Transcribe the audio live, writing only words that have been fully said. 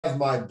have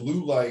my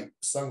blue light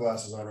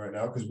sunglasses on right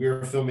now because we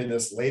are filming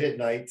this late at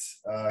night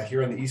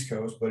here on the East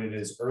Coast, but it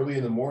is early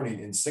in the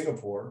morning in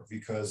Singapore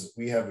because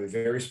we have a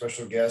very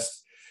special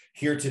guest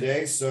here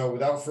today. So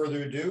without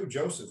further ado,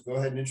 Joseph, go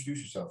ahead and introduce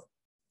yourself.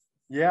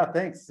 Yeah,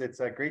 thanks.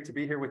 It's great to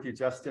be here with you,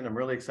 Justin. I'm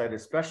really excited,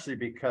 especially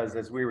because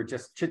as we were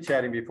just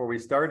chit-chatting before we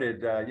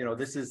started,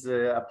 this is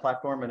a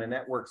platform and a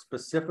network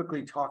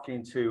specifically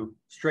talking to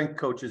strength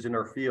coaches in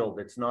our field.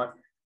 It's not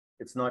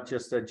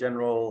just a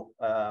general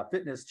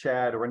fitness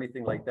chat or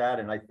anything like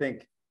that. And I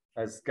think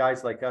as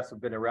guys like us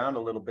have been around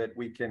a little bit,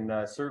 we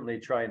can certainly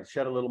try and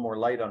shed a little more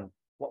light on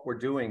what we're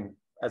doing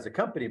as a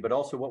company, but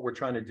also what we're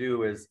trying to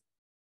do is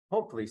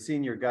hopefully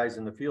senior guys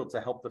in the field to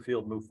help the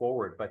field move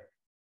forward. But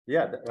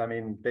yeah, I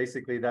mean,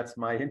 basically that's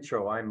my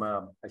intro.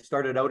 I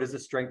started out as a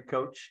strength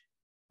coach.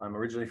 I'm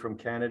originally from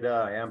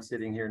Canada. I am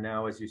sitting here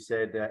now, as you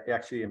said,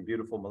 actually in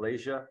beautiful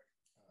Malaysia.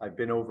 I've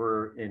been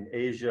over in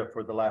Asia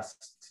for the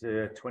last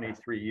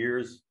 23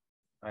 years,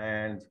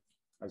 and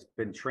I've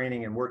been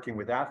training and working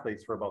with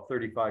athletes for about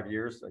 35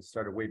 years. I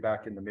started way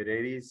back in the mid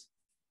 80s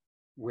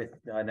with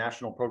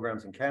national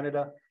programs in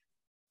Canada.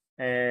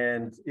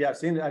 And yeah,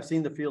 I've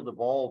seen the field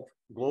evolve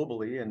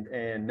globally,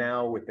 and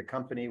now with the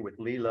company, with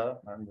Leela,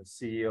 I'm the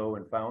CEO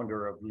and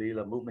founder of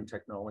Leela Movement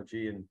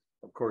Technology. And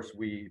of course,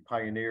 we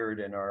pioneered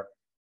and are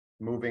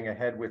moving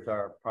ahead with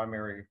our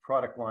primary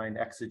product line,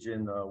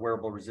 Exogen,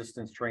 wearable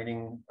resistance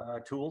training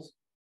tools.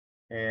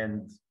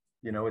 And,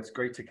 it's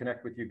great to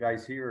connect with you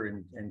guys here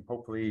and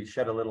hopefully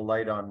shed a little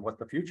light on what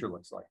the future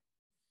looks like.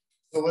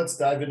 So let's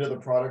dive into the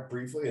product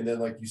briefly. And then,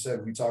 like you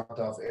said, we talked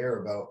off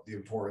air about the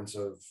importance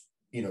of,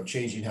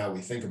 changing how we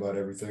think about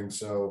everything.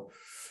 So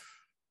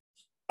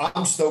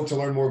I'm stoked to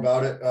learn more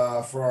about it.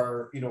 For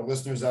our,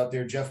 listeners out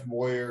there, Jeff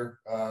Moyer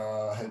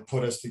had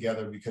put us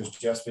together because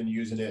Jeff's been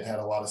using it, had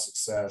a lot of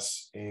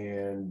success.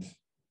 And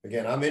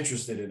again, I'm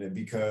interested in it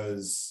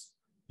because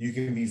you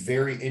can be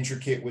very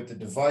intricate with the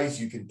device.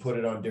 You can put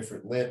it on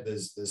different lint.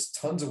 There's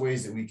tons of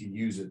ways that we can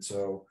use it.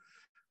 So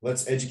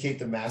let's educate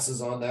the masses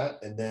on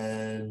that. And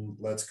then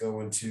let's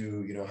go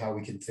into, how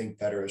we can think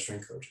better as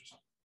strength coaches.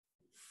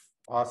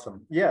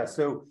 Awesome. Yeah.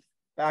 So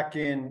back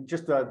in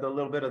just the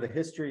little bit of the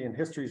history, and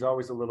history is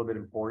always a little bit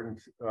important.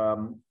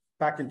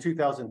 Back in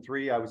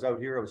 2003, I was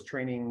out here. I was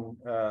training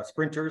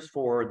sprinters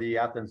for the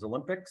Athens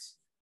Olympics.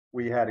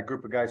 We had a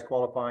group of guys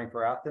qualifying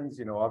for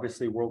Athens,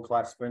 obviously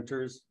world-class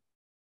sprinters.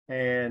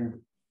 And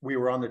we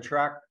were on the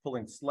track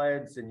pulling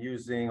sleds and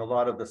using a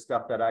lot of the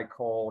stuff that I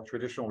call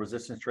traditional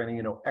resistance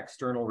training,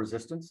 external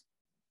resistance.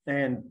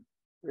 And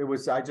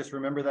I just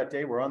remember that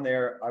day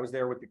I was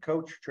there with the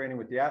coach training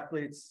with the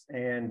athletes,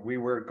 and we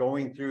were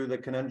going through the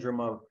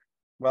conundrum of,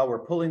 well,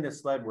 we're pulling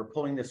this sled, we're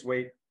pulling this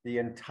weight. The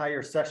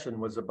entire session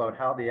was about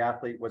how the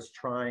athlete was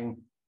trying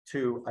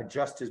to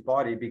adjust his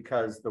body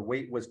because the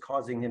weight was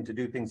causing him to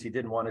do things he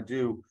didn't want to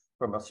do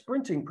from a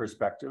sprinting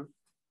perspective.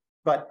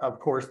 But of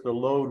course, the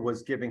load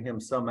was giving him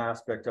some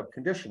aspect of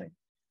conditioning.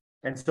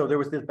 And so there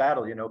was this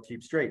battle,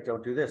 keep straight,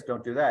 don't do this,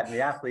 don't do that. And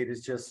the athlete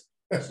is just,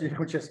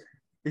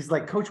 he's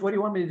like, Coach, what do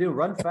you want me to do?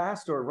 Run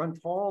fast or run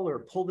tall or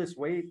pull this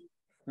weight?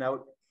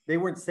 Now, they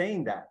weren't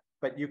saying that,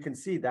 but you can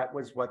see that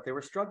was what they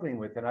were struggling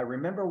with. And I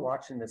remember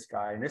watching this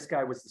guy, and this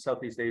guy was the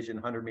Southeast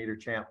Asian 100-meter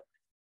champ.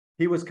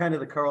 He was kind of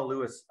the Carl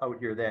Lewis out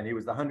here then. He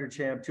was the 100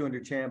 champ,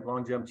 200 champ,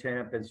 long jump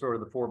champ, and sort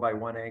of the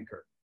 4x1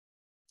 anchor.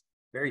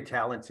 Very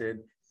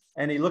talented.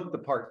 And he looked the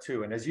part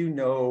too. And as you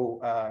know,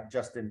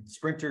 Justin,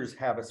 sprinters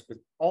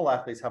all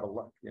athletes have a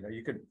look.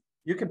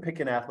 You can pick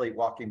an athlete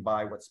walking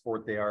by what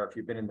sport they are if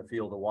you've been in the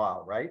field a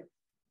while, right?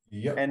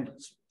 Yep. And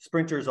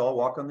sprinters all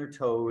walk on their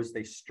toes.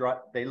 They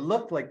strut. They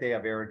look like they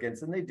have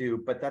arrogance, and they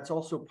do. But that's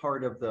also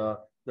part of the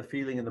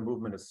feeling and the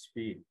movement of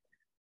speed.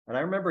 And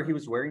I remember he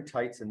was wearing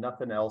tights and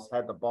nothing else,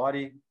 had the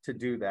body to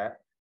do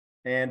that.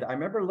 And I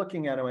remember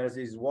looking at him as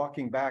he's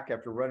walking back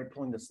after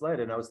pulling the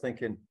sled, and I was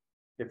thinking,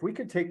 if we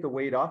could take the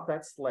weight off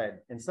that sled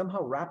and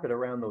somehow wrap it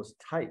around those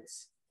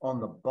tights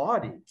on the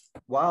body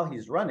while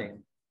he's running,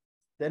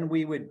 then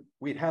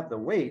we'd have the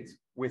weight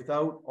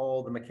without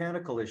all the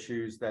mechanical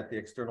issues that the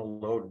external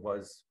load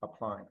was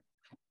applying.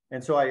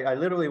 And so I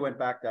literally went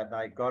back that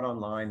night, got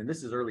online, and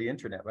this is early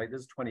internet, right?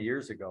 This is 20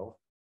 years ago.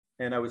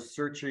 And I was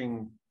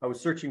searching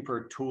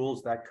for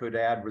tools that could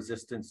add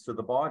resistance to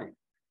the body.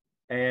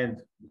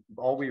 And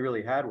all we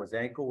really had was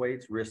ankle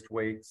weights, wrist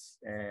weights,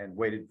 and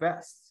weighted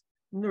vests.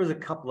 And there was a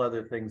couple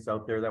other things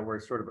out there that were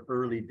sort of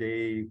early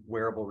day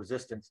wearable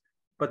resistance,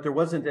 but there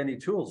wasn't any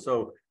tools.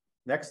 So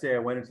next day I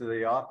went into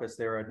the office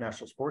there at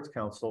National Sports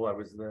Council. I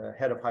was the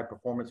head of high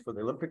performance for the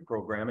Olympic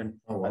program. And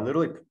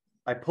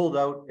I pulled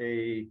out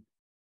a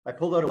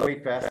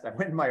weight vest. I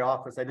went in my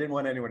office. I didn't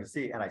want anyone to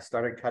see, and I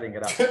started cutting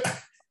it up.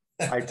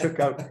 I took,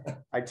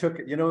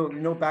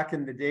 back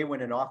in the day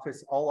when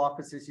all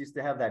offices used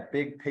to have that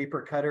big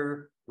paper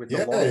cutter with the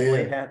long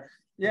blade hand.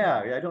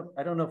 Yeah,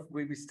 I don't know if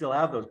we still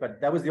have those,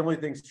 but that was the only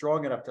thing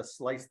strong enough to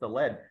slice the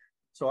lead.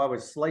 So I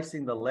was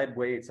slicing the lead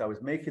weights. I was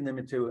breaking them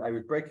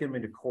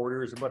into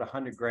quarters, about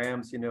 100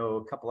 grams,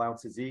 a couple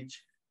ounces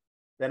each.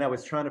 Then I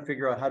was trying to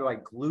figure out how do I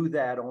glue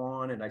that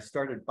on, and I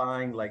started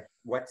buying like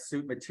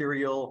wetsuit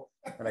material,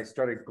 and I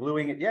started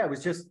gluing it. Yeah, it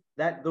was just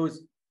that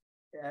those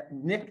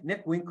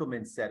Nick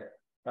Winkleman said it.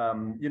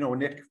 You know,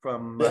 Nick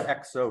from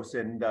Exos,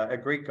 and a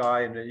great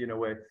guy, and you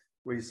know,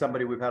 he's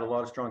somebody we've had a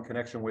lot of strong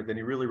connection with, and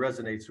he really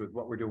resonates with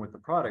what we're doing with the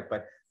product.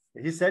 But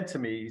he said to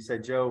me, he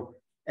said, Joe,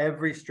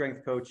 every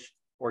strength coach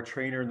or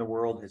trainer in the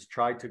world has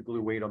tried to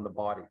glue weight on the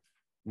body.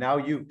 Now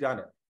you've done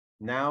it.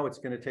 Now it's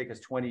going to take us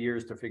 20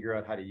 years to figure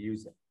out how to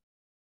use it.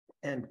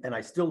 And I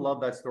still love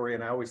that story,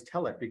 and I always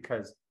tell it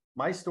because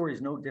my story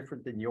is no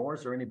different than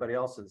yours or anybody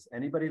else's.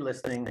 Anybody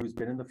listening who's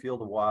been in the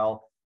field a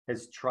while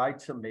has tried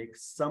to make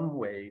some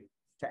way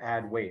to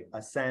add weight,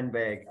 a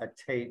sandbag, a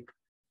tape,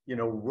 you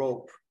know,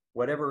 rope,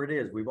 whatever it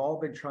is. We've all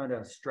been trying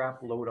to strap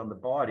load on the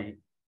body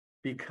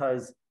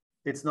because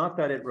it's not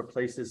that it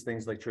replaces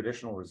things like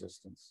traditional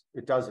resistance.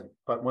 It doesn't.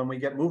 But when we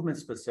get movement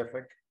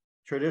specific,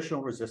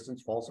 traditional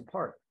resistance falls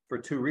apart for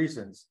two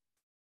reasons.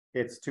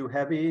 It's too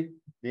heavy,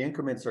 the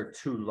increments are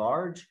too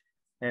large,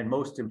 and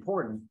most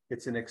important,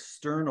 it's an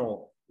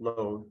external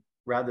load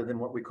rather than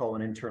what we call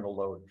an internal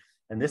load.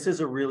 And this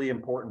is a really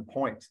important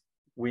point.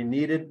 We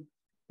needed,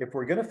 if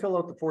we're going to fill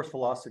out the force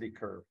velocity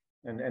curve,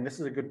 and this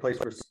is a good place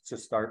for us to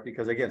start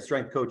because again,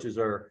 strength coaches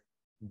are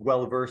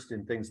well versed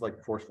in things like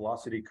the force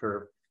velocity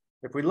curve.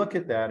 If we look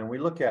at that and we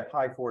look at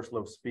high force,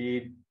 low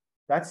speed,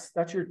 that's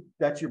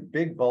your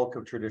big bulk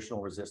of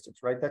traditional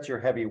resistance, right? That's your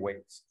heavy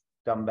weights,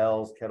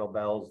 dumbbells,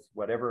 kettlebells,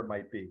 whatever it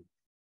might be.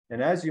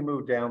 And as you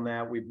move down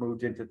that, we've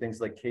moved into things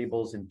like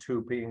cables and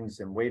tubings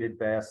and weighted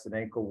vests and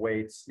ankle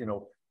weights, you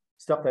know,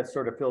 stuff that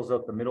sort of fills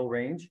out the middle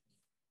range.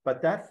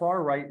 But that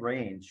far right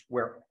range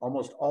where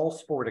almost all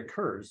sport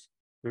occurs,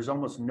 there's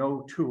almost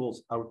no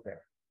tools out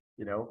there.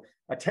 You know,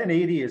 a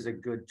 1080 is a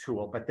good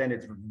tool, but then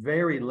it's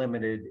very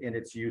limited in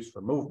its use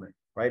for movement,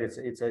 right?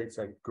 It's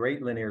a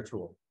great linear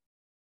tool.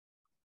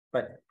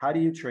 But how do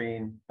you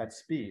train at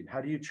speed?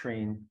 How do you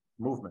train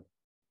movement?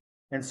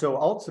 And so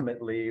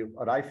ultimately,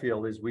 what I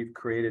feel is we've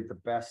created the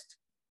best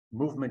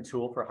movement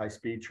tool for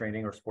high-speed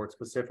training or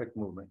sport-specific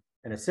movement.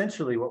 And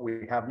essentially what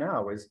we have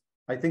now is,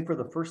 I think for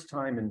the first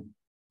time in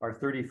our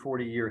 30,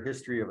 40-year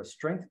history of a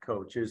strength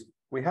coach is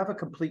we have a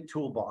complete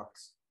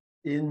toolbox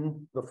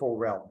in the full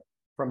realm,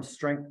 from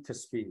strength to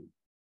speed.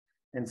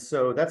 And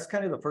so that's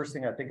kind of the first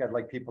thing I think I'd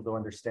like people to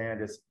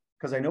understand is,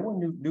 because I know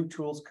when new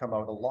tools come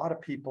out, a lot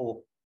of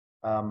people,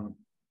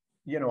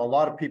 you know, a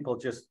lot of people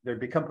just, they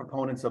become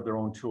proponents of their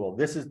own tool.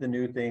 This is the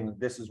new thing.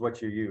 This is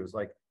what you use.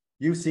 Like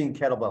you've seen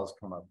kettlebells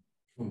come up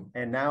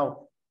and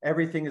now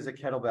everything is a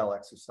kettlebell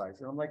exercise.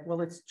 And I'm like, well,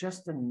 it's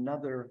just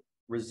another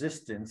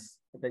resistance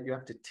that you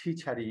have to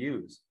teach how to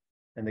use.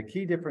 And the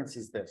key difference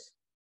is this: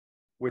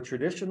 with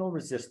traditional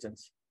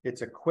resistance,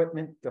 it's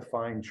equipment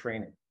defined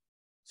training.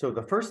 So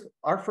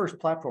our first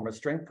platform as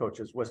strength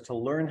coaches was to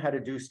learn how to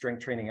do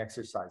strength training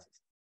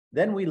exercises.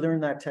 Then we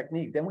learned that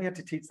technique. Then we have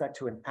to teach that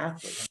to an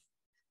athlete.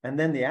 And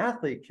then the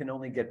athlete can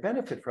only get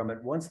benefit from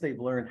it once they've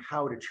learned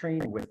how to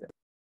train with it.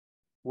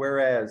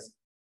 Whereas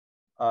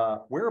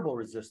wearable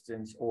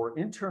resistance or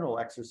internal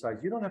exercise,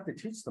 you don't have to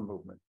teach the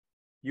movement.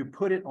 You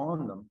put it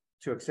on them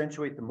to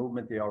accentuate the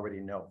movement they already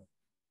know.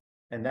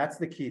 And that's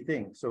the key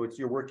thing. So it's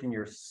you're working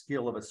your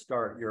skill of a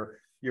start,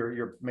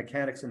 your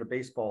mechanics in a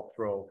baseball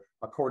throw,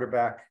 a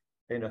quarterback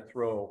in a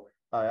throw,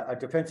 a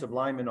defensive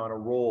lineman on a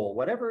roll,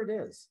 whatever it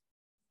is,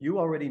 you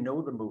already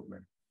know the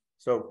movement.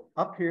 So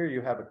up here,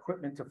 you have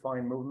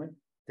equipment-defined movement.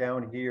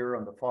 Down here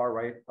on the far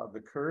right of the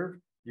curve,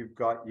 you've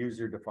got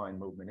user-defined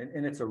movement.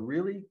 And it's a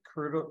really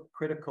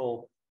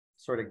critical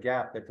sort of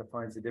gap that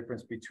defines the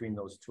difference between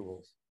those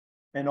tools.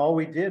 And all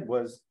we did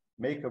was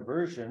make a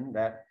version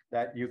that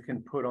you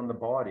can put on the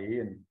body.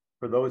 And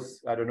for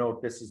those, I don't know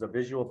if this is a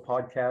visual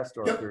podcast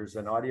or if there's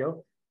an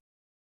audio,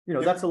 you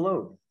know, that's a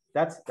load.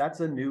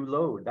 That's a new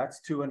load. That's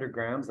 200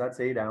 grams,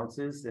 that's 8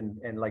 ounces.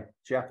 And like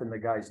Jeff and the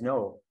guys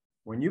know,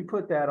 when you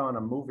put that on a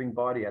moving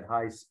body at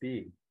high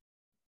speed,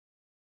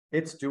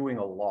 it's doing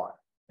a lot.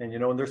 And, you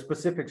know, and there's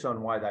specifics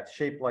on why that's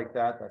shaped like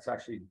that. That's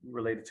actually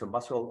related to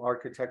muscle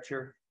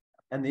architecture.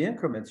 And the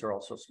increments are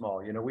also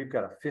small. You know, we've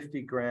got a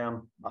 50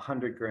 gram,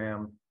 100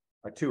 gram,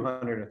 a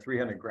 200 and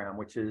 300 gram,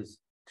 which is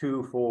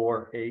 2,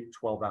 4, 8,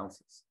 12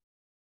 ounces.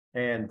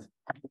 And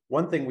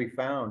one thing we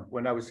found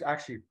when I was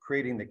actually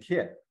creating the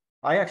kit,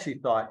 I actually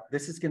thought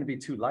this is going to be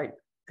too light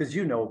because,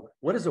 you know,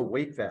 what is a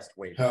weight vest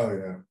weight? Hell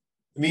yeah.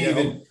 I mean,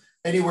 even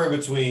anywhere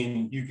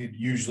between, you could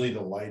usually the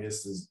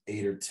lightest is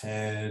 8 or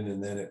 10,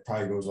 and then it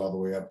probably goes all the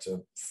way up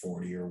to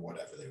 40 or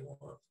whatever they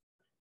want.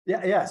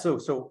 Yeah.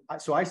 So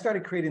I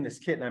started creating this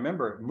kit, and I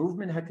remember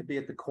movement had to be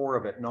at the core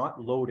of it, not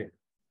loading.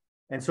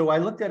 And so I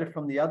looked at it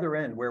from the other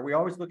end, where we're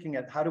always looking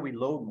at how do we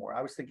load more.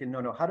 I was thinking,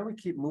 no, how do we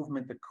keep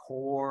movement the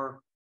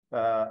core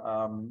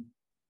value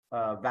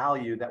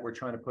that we're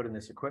trying to put in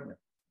this equipment?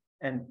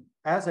 And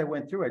as I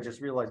went through, I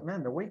just realized,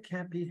 man, the weight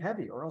can't be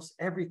heavy, or else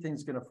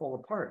everything's going to fall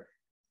apart.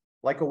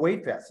 Like a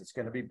weight vest, it's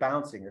going to be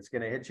bouncing. It's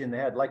going to hit you in the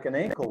head. Like an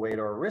ankle weight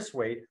or a wrist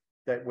weight,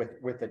 that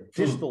with a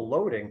distal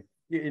loading,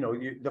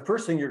 the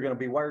first thing you're going to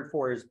be wired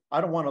for is,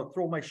 I don't want to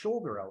throw my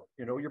shoulder out.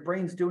 Your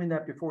brain's doing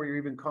that before you're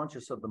even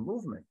conscious of the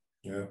movement.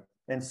 Yeah.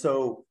 And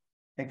so,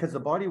 and because the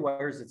body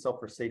wires itself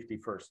for safety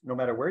first, no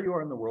matter where you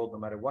are in the world, no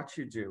matter what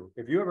you do.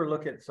 If you ever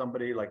look at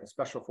somebody like a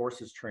special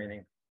forces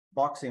training,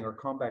 boxing or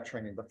combat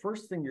training, the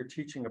first thing you're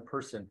teaching a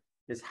person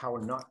is how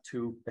not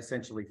to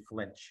essentially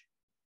flinch,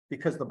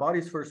 because the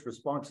body's first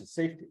response is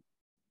safety.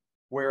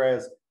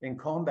 Whereas in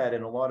combat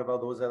and a lot of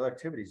those other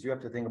activities, you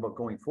have to think about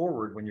going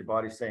forward when your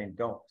body's saying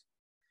don't.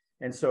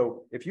 And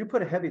so if you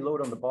put a heavy load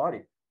on the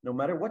body, no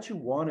matter what you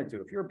want to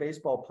do, if you're a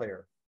baseball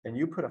player and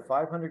you put a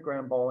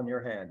 500-gram ball in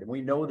your hand, and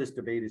we know this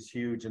debate is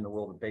huge in the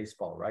world of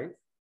baseball, right?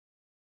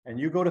 And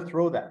you go to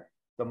throw that.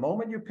 The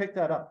moment you pick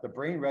that up, the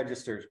brain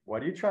registers,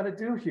 what are you trying to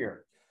do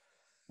here?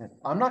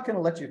 I'm not going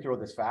to let you throw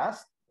this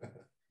fast.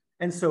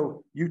 And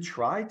so you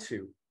try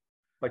to,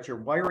 but your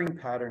wiring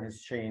pattern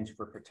has changed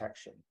for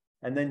protection.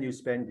 And then you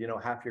spend,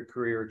 half your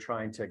career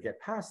trying to get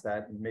past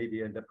that and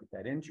maybe end up with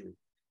that injury.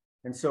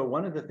 And so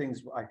one of the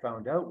things I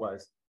found out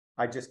was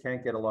I just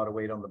can't get a lot of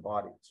weight on the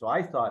body. So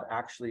I thought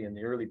actually in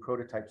the early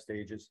prototype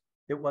stages,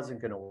 it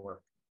wasn't going to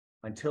work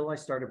until I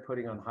started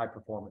putting on high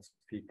performance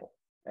people.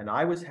 And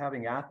I was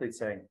having athletes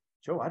saying,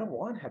 Joe, I don't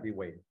want heavy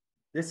weight.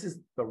 This is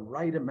the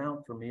right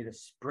amount for me to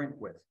sprint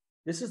with.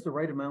 This is the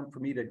right amount for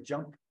me to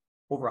jump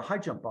over a high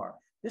jump bar.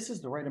 This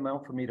is the right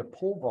amount for me to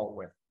pole vault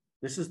with.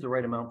 This is the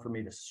right amount for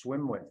me to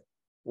swim with,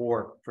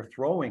 or for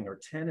throwing or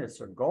tennis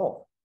or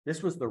golf.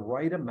 This was the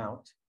right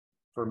amount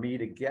for me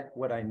to get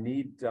what I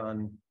need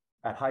done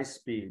at high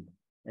speed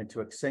and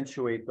to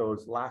accentuate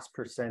those last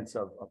percents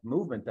of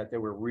movement that they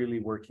were really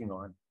working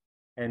on.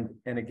 And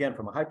again,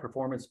 from a high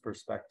performance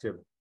perspective,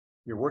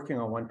 you're working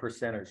on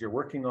 1%ers. You're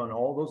working on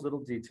all those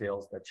little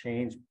details that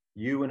change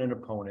you and an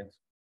opponent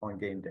on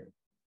game day.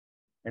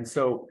 And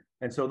so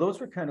those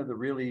were kind of the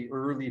really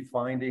early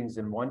findings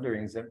and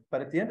wonderings.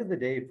 But at the end of the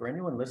day, for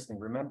anyone listening,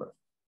 remember,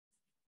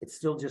 it's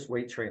still just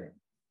weight training,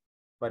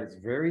 but it's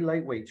very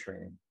lightweight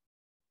training.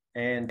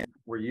 And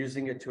we're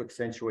using it to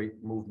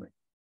accentuate movement.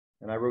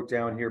 And I wrote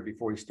down here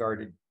before we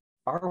started,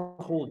 our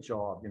whole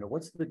job,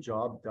 what's the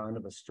job done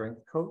of a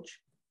strength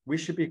coach? We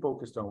should be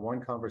focused on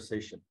one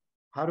conversation.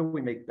 How do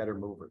we make better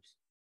movers?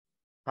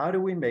 How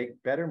do we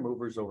make better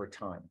movers over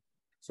time?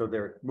 So they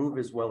move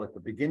as well at the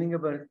beginning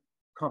of a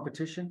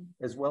competition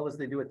as well as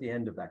they do at the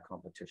end of that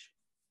competition.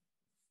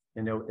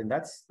 And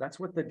that's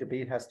what the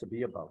debate has to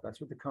be about. That's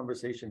what the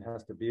conversation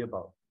has to be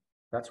about.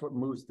 That's what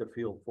moves the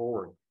field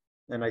forward.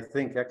 And I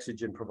think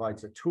Exogen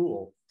provides a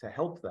tool to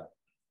help that.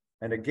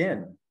 And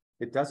again,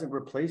 it doesn't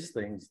replace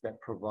things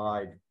that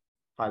provide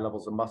high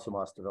levels of muscle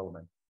mass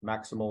development,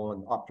 maximal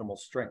and optimal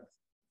strength.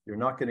 You're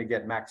not going to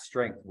get max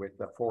strength with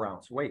a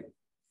 4-ounce weight.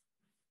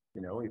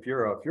 If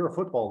you're a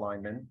football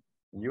lineman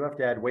and you have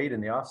to add weight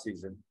in the off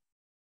season,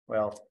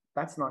 well,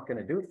 that's not going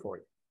to do it for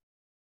you.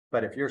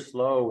 But if you're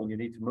slow and you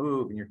need to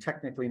move and you're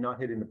technically not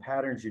hitting the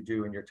patterns you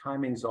do and your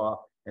timing's off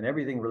and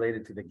everything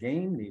related to the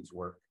game needs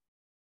work,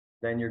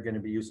 then you're going to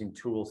be using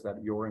tools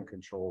that you're in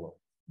control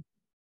of.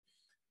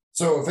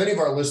 So if any of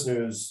our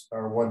listeners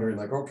are wondering,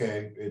 like,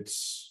 okay,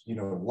 it's,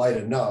 light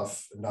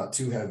enough, not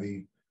too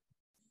heavy.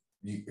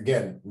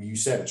 You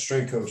said it,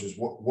 strength coaches,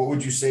 what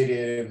would you say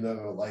to him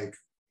though? Like,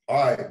 all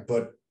right,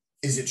 but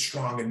is it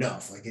strong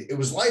enough? Like it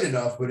was light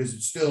enough, but is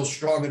it still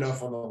strong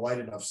enough on the light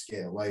enough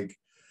scale? Like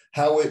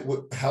how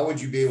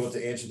would you be able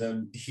to answer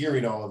them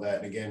hearing all of that?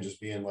 And again,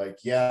 just being like,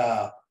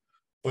 yeah,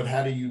 but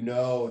how do you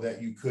know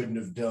that you couldn't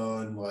have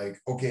done like,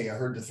 okay, I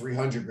heard the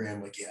 300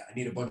 gram, like, yeah, I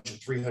need a bunch of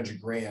 300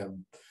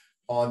 gram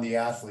on the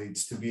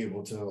athletes to be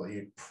able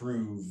to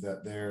prove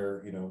that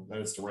they're, that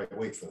it's the right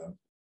weight for them.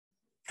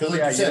 Because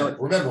like you said,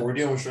 remember, we're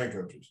dealing with strength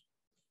coaches.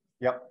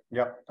 Yep.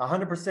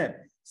 100%.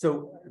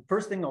 So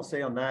first thing I'll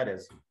say on that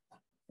is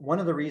one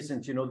of the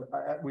reasons,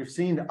 we've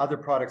seen other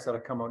products that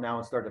have come out now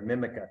and started to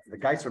mimic it. The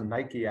guys from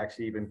Nike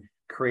actually even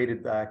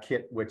created a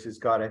kit, which has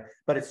got it,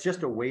 but it's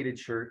just a weighted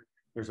shirt.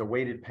 There's a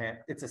weighted pant.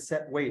 It's a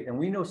set weight. And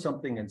we know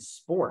something in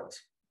sport,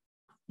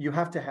 you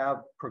have to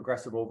have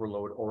progressive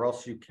overload or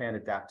else you can't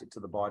adapt it to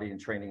the body and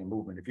training and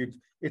movement.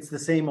 It's the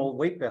same old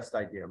weight vest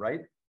idea,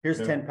 right? Here's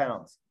 10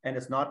 pounds and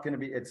it's not going to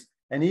be,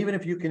 and even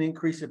if you can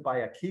increase it by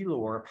a kilo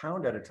or a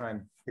pound at a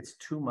time, it's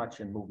too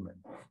much in movement.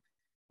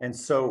 And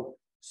so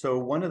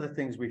one of the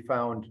things we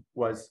found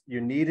was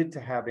you needed to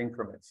have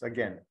increments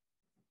again,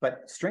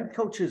 but strength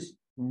coaches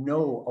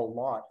know a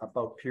lot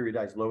about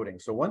periodized loading.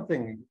 So one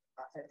thing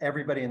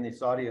everybody in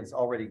this audience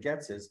already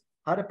gets is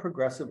how to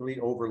progressively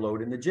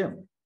overload in the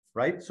gym,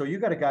 right? So you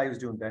got a guy who's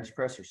doing bench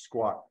press or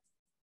squat.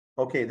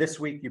 Okay, this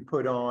week you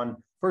put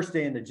on, first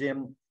day in the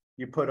gym,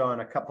 you put on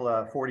a couple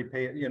of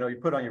you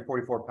put on your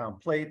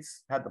 44-pound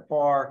plates, had the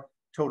bar,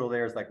 total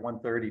there is like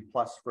 130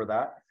 plus for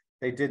that.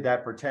 They did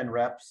that for 10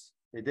 reps.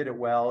 They did it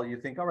well. You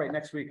think, all right,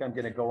 next week I'm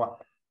going to go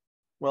up.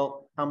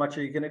 Well, how much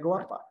are you going to go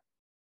up by?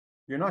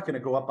 You're not going to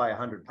go up by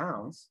 100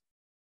 pounds.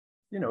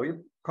 You're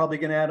probably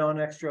going to add on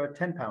an extra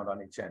 10 pound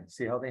on each end.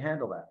 See how they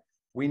handle that.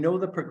 We know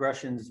the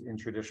progressions in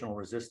traditional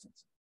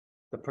resistance.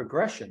 The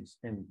progressions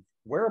in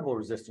wearable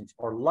resistance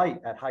are light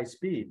at high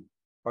speed,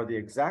 are the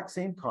exact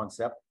same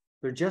concept.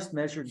 They're just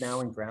measured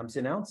now in grams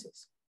and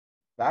ounces.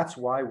 That's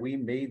why we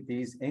made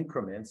these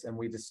increments, and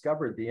we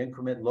discovered the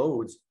increment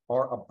loads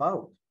are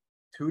about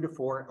 2 to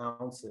 4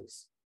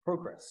 ounces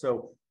progress.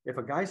 So if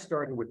a guy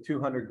started with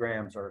 200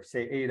 grams or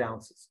say 8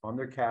 ounces on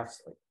their calf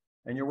sleeve,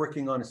 and you're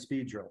working on a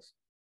speed drills,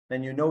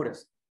 then you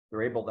notice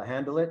they're able to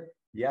handle it.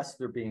 Yes,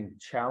 they're being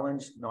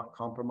challenged, not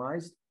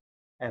compromised,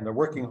 and they're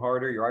working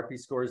harder. Your RP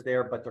score is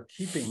there, but they're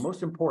keeping,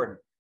 most important,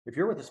 if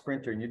you're with a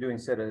sprinter and you're doing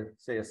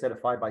say a set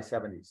of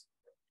 5x70s,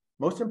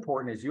 most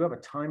important is you have a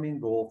timing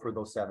goal for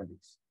those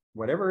 70s,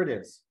 whatever it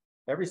is.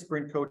 Every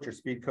sprint coach or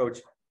speed coach,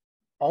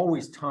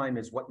 always time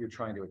is what you're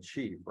trying to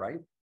achieve, right?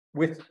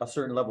 With a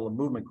certain level of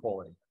movement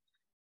quality.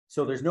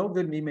 So there's no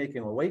good me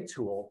making a weight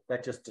tool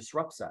that just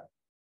disrupts that.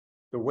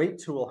 The weight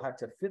tool had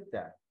to fit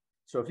that.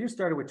 So if you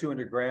started with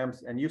 200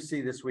 grams and you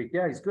see this week,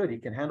 yeah, he's good. He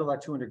can handle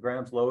that 200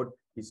 grams load.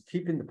 He's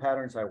keeping the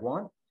patterns I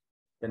want.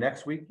 The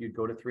next week, you'd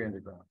go to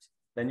 300 grams.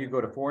 Then you go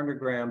to 400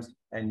 grams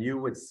and you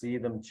would see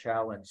them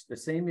challenged the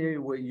same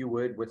way you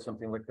would with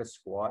something like a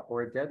squat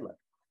or a deadlift.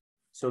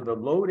 So the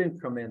load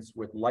increments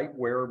with light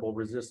wearable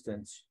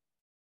resistance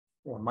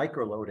or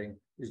micro loading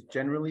is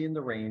generally in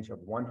the range of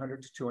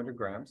 100 to 200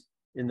 grams,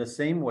 in the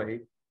same way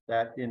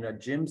that in a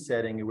gym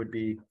setting, it would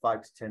be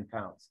 5 to 10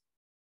 pounds.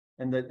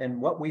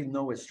 And what we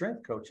know as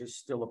strength coaches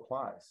still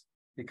applies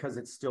because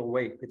it's still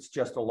weight. It's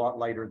just a lot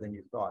lighter than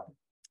you thought.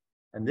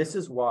 And this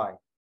is why,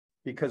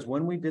 because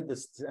when we did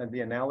this,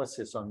 the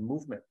analysis on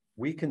movement,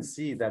 we can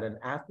see that an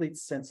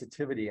athlete's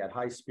sensitivity at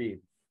high speed,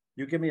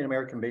 you give me an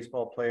American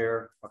baseball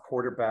player, a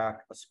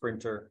quarterback, a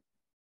sprinter,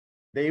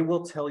 they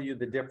will tell you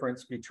the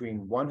difference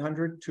between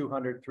 100,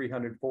 200,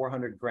 300,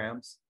 400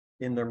 grams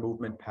in their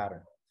movement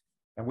pattern.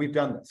 And we've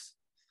done this.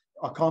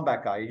 A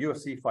combat guy, a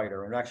UFC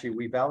fighter, and actually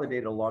we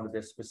validated a lot of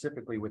this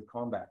specifically with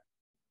combat.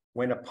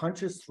 When a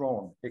punch is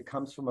thrown, it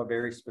comes from a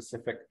very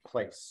specific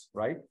place,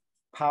 right?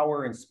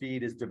 Power and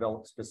speed is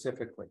developed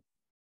specifically.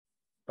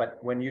 But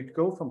when you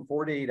go from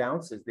 4 to 8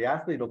 ounces, the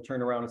athlete will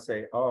turn around and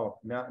say, oh,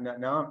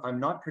 now I'm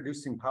not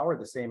producing power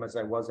the same as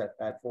I was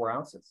at 4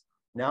 ounces.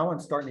 Now I'm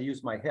starting to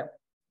use my hip.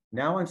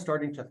 Now I'm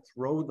starting to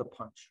throw the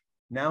punch.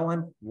 Now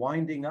I'm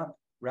winding up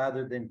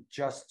rather than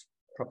just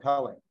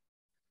propelling.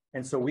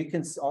 And so we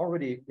can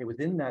already,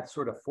 within that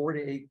sort of 4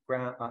 to 8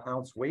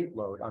 ounce weight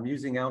load, I'm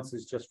using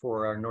ounces just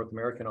for our North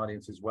American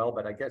audience as well,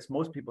 but I guess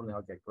most people now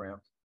get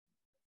grams.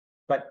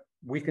 But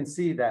we can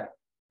see that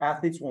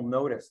athletes will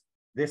notice,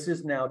 this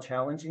is now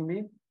challenging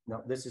me.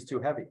 No, this is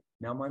too heavy.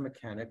 Now my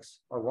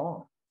mechanics are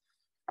wrong.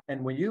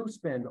 And when you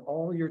spend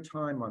all your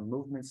time on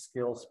movement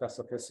skill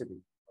specificity,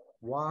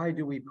 why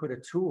do we put a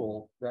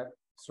tool that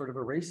sort of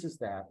erases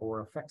that or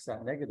affects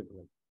that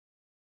negatively?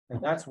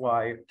 And that's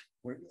why,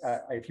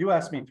 if you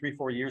asked me 3,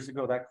 4 years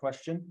ago that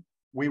question,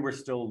 we were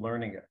still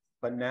learning it.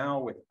 But now,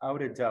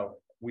 without a doubt,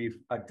 we've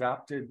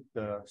adopted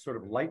the sort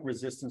of light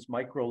resistance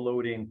micro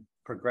loading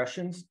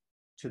progressions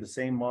to the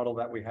same model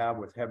that we have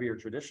with heavier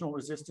traditional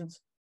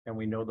resistance, and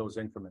we know those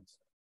increments.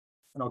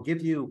 And I'll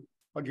give you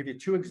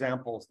 2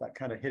 examples that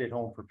kind of hit it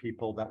home for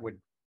people that would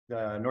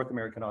the North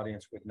American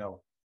audience would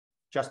know.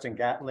 Justin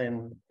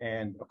Gatlin,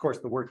 and of course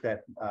the work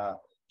that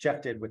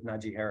Jeff did with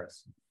Najee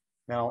Harris.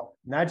 Now,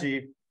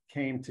 Najee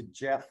came to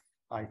Jeff,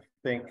 I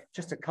think,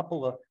 just a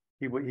couple of,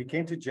 he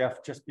came to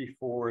Jeff just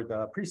before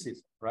the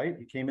preseason, right?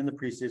 He came in the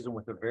preseason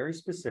with a very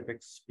specific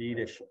speed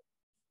issue.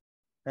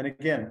 And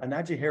again, a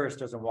Najee Harris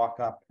doesn't walk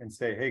up and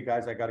say, hey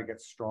guys, I got to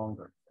get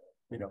stronger.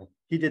 You know,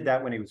 he did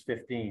that when he was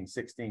 15,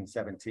 16,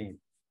 17.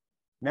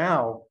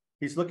 Now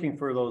he's looking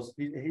for those,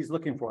 he's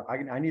looking for,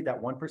 I need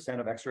that 1%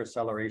 of extra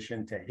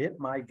acceleration to hit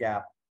my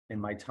gap in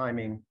my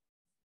timing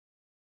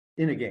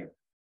in a game.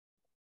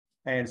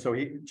 And so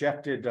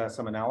Jeff did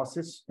some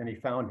analysis, and he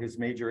found his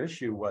major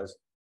issue was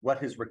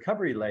what his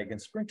recovery leg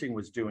and sprinting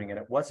was doing. And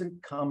it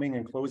wasn't coming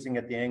and closing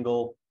at the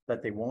angle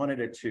that they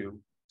wanted it to,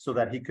 so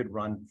that he could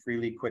run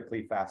freely,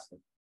 quickly, fastly.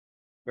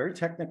 Very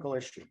technical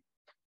issue.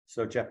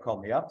 So Jeff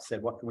called me up,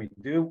 said, what can we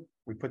do?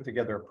 We put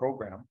together a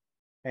program.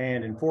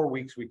 And in 4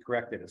 weeks, we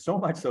corrected it. So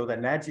much so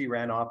that Najee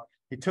ran off.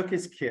 He took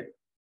his kit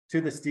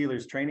to the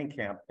Steelers training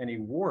camp, and he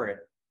wore it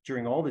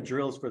during all the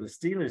drills for the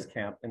Steelers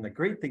camp. And the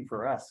great thing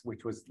for us,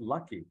 which was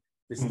lucky,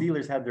 the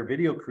Steelers had their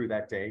video crew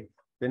that day.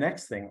 The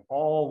next thing,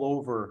 all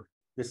over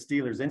the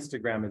Steelers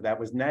Instagram, that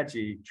was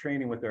Najee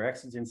training with their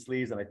Exogen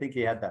sleeves. And I think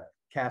he had the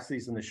calf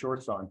sleeves and the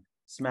shorts on,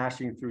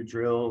 smashing through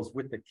drills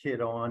with the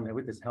kit on and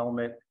with his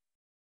helmet.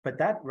 But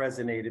that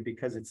resonated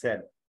because it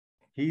said,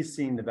 he's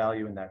seen the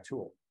value in that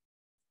tool.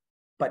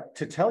 But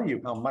to tell you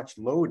how much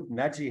load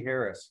Najee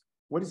Harris,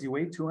 what does he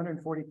weigh,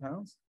 240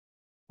 pounds?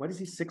 What is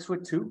he,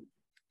 6'2"?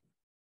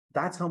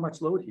 That's how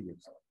much load he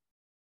used.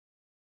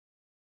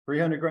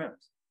 300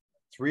 grams.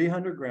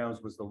 300 grams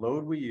was the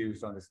load we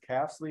used on his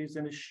calf sleeves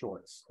and his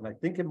shorts. And I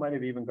think it might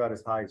have even got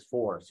as high as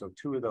 4, so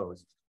 2 of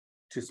those,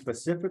 to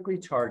specifically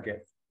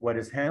target what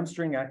his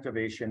hamstring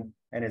activation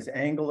and his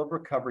angle of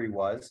recovery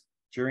was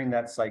during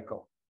that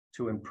cycle,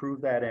 to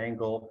improve that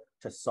angle,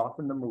 to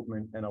soften the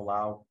movement and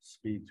allow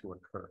speed to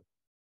occur.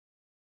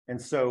 And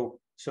so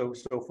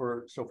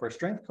for a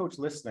strength coach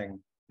listening,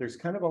 there's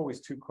kind of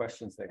always two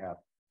questions they have.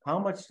 How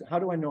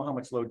do I know how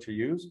much load to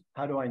use?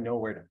 How do I know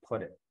where to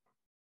put it?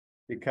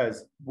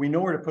 Because we know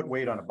where to put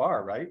weight on a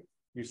bar, right?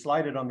 You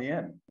slide it on the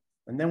end.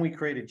 And then we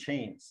created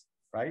chains,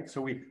 right?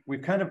 So we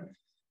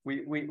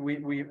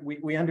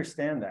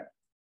understand that.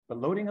 But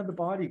loading of the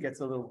body gets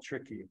a little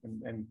tricky.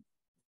 And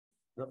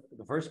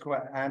the first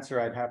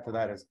answer I'd have to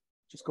that is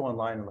just go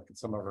online and look at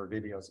some of our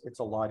videos. It's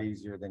a lot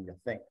easier than you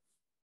think.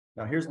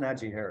 Now, here's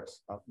Najee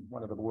Harris,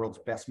 one of the world's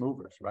best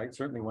movers, right?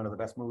 Certainly one of the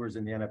best movers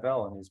in the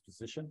NFL in his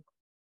position.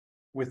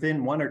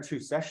 Within 1 or 2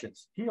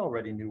 sessions, he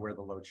already knew where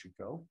the load should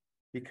go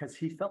because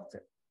he felt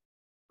it.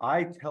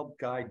 I helped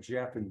guide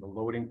Jeff in the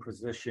loading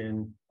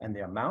position and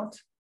the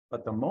amount,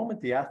 but the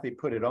moment the athlete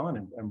put it on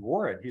and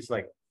wore it, he's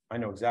like, I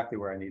know exactly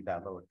where I need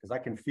that load because I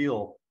can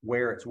feel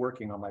where it's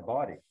working on my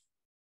body.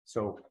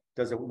 So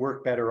does it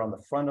work better on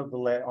the front of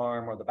the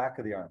arm or the back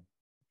of the arm?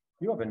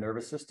 You have a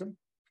nervous system.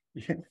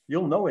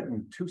 You'll know it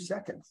in 2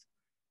 seconds.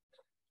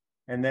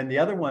 And then the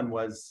other one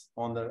was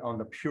on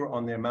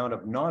the amount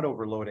of not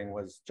overloading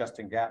was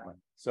Justin Gatlin.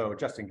 So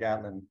Justin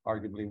Gatlin,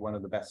 arguably one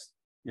of the best,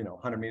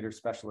 100-meter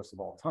specialists of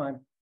all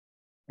time.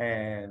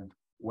 And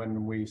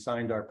when we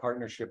signed our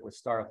partnership with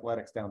Star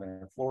Athletics down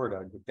there in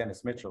Florida with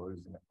Dennis Mitchell,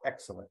 who's an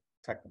excellent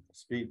technical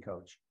speed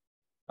coach,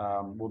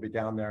 we'll be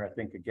down there, I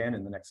think, again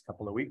in the next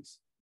couple of weeks.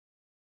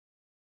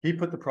 He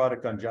put the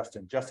product on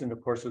Justin. Justin,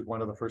 of course, was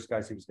one of the first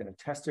guys he was going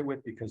to test it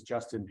with because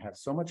Justin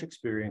has so much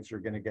experience. You're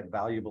going to get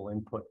valuable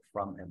input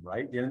from him,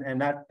 right?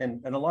 And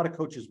a lot of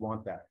coaches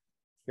want that.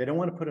 They don't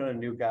want to put on a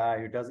new guy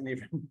who doesn't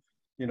even,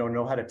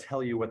 know how to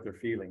tell you what they're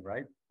feeling,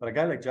 right? But a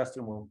guy like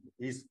Justin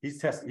he's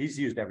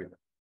used everything.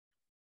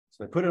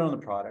 So they put it on the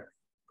product,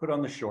 put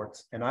on the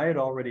shorts, and I had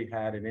already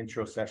had an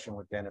intro session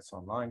with Dennis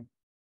online.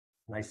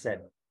 And I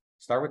said,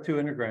 start with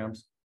 200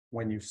 grams.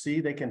 When you see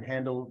they can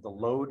handle the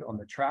load on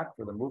the track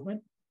for the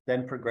movement,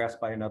 then progress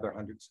by another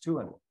 100 to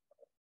 200.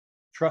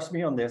 Trust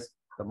me on this,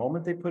 the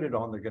moment they put it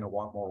on, they're going to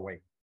want more weight.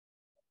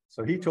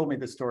 So he told me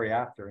the story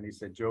after, and he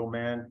said, Joe,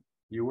 man,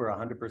 you were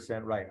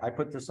 100% right. I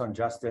put this on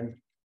Justin.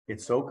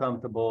 It's so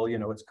comfortable.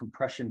 It's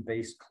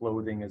compression-based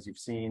clothing, as you've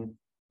seen.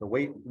 The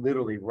weight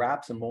literally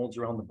wraps and molds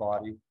around the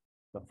body.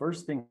 The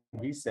first thing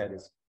he said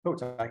is,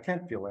 Coach, I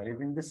can't feel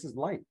anything. This is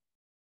light.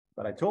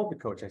 But I told the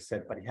coach, I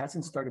said, but he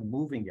hasn't started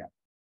moving yet.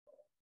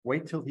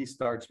 Wait till he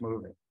starts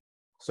moving.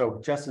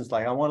 So Justin's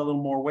like, I want a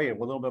little more weight, a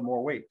little bit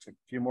more weight, took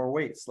a few more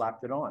weight,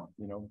 slapped it on,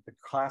 the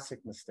classic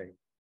mistake.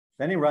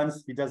 Then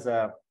he does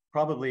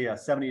probably a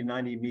 70,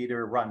 90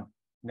 meter run.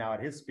 Now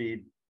at his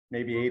speed,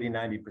 maybe 80,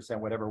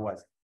 90%, whatever it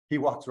was. He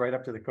walks right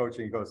up to the coach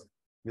and he goes,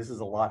 this is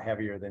a lot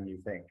heavier than you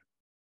think.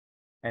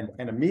 And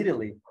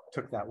immediately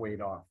took that weight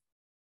off.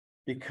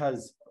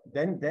 Because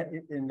then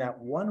in that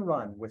one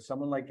run with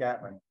someone like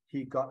Gatlin,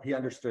 he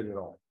understood it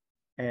all.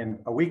 And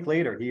a week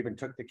later, he even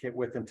took the kit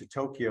with him to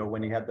Tokyo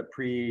when he had the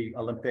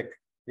pre-Olympic.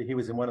 He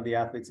was one of the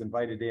athletes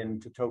invited in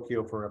to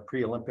Tokyo for a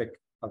pre-Olympic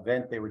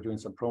event. They were doing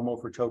some promo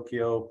for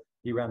Tokyo.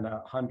 He ran the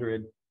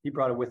 100. He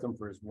brought it with him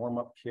for his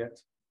warm-up kit.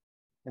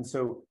 And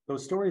so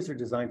those stories are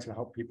designed to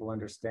help people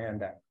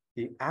understand that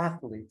the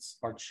athletes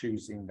are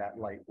choosing that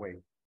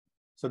lightweight.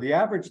 So the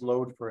average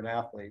load for an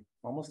athlete,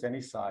 almost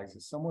any size,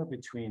 is somewhere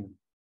between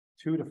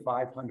 200 to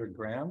 500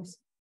 grams.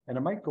 And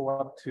it might go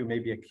up to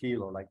maybe a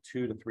kilo, like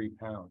 2 to 3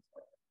 pounds.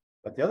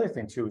 But the other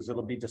thing too is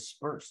it'll be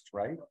dispersed,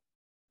 right?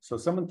 So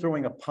someone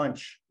throwing a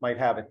punch might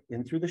have it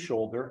in through the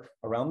shoulder,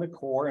 around the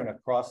core and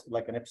across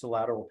like an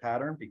ipsilateral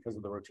pattern because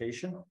of the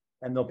rotation.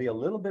 And there'll be a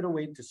little bit of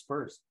weight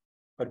dispersed.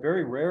 But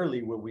very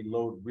rarely will we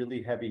load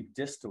really heavy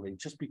distally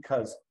just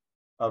because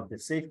of the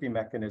safety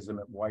mechanism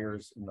it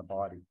wires in the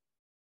body.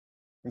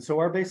 And so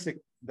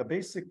the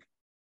basic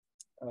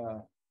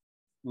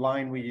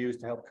line we use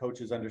to help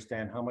coaches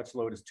understand how much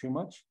load is too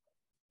much.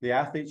 The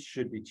athletes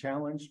should be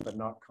challenged, but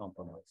not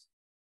compromised.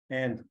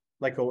 And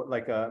like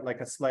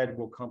a sled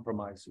will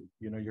compromise you.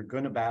 You're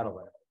going to battle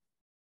it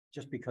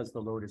just because the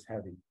load is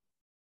heavy.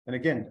 And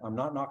again, I'm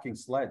not knocking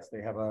sleds.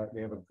 They have a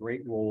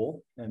great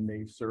role and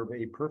they serve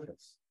a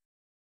purpose.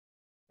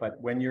 But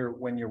when you're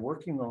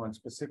working on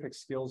specific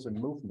skills and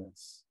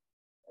movements,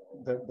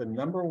 the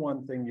number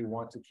one thing you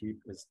want to keep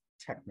is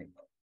technique.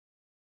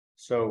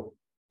 So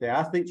the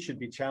athletes should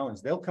be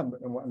challenged. They'll come,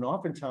 and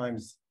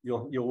oftentimes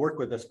you'll work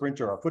with a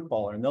sprinter or a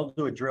footballer, and they'll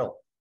do a drill,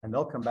 and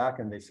they'll come back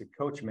and they say,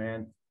 Coach,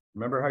 man,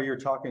 remember how you're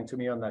talking to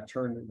me on that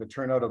the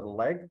turn out of the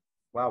leg?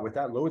 Wow, with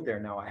that load there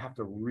now, I have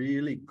to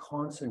really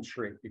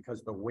concentrate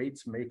because the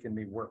weight's making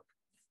me work.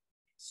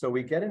 So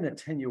we get an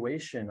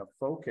attenuation of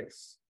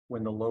focus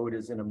when the load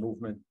is in a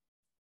movement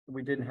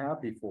we didn't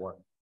have before.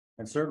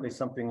 And certainly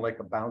something like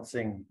a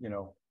bouncing,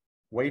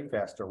 weight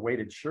vest or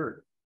weighted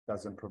shirt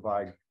doesn't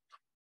provide,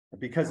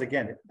 because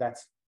again,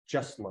 that's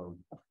just load.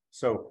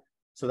 So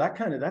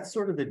that's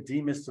sort of the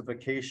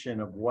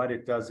demystification of what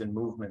it does in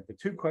movement. The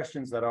two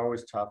questions that are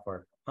always tough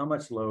are how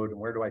much load and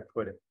where do I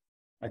put it?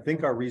 I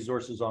think our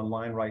resources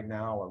online right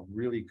now are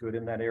really good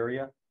in that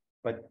area.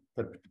 But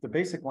the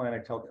basic line I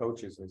tell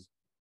coaches is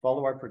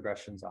follow our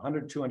progressions,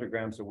 100, 200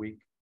 grams a week,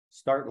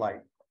 start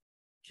light.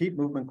 keep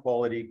movement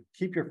quality,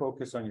 keep your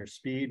focus on your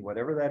speed,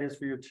 whatever that is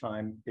for your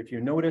time. If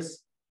you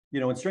notice,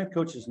 and strength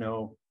coaches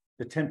know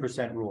the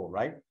 10% rule,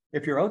 right?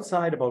 If you're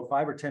outside about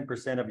 5 or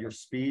 10% of your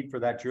speed for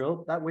that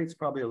drill, that weight's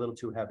probably a little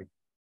too heavy.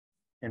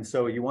 And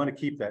so you want to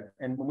keep that.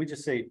 And when we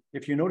just say,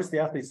 if you notice the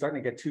athlete's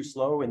starting to get too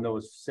slow in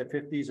those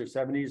 50s or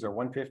 70s or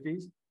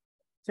 150s,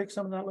 take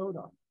some of that load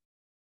off.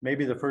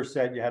 Maybe the first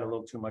set you had a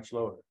little too much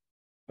load,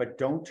 but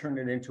don't turn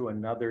it into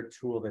another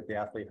tool that the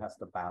athlete has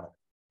to battle.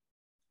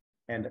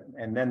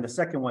 And then the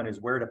second one is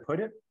where to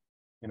put it.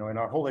 And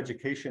our whole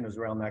education is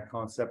around that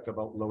concept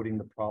about loading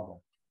the problem.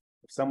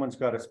 If someone's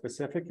got a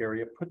specific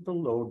area, put the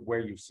load where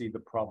you see the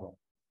problem.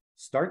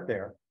 Start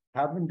there,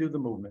 have them do the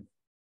movement,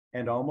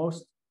 and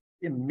almost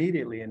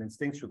immediately and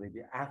instinctually,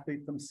 the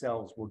athlete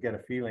themselves will get a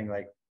feeling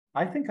like,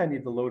 I think I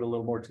need to load a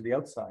little more to the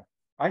outside.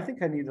 I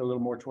think I need a little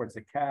more towards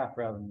the calf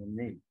rather than the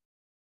knee.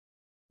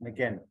 And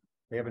again,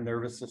 they have a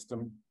nervous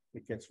system.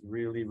 It gets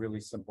really, really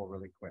simple,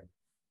 really quick.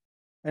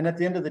 And at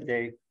the end of the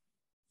day,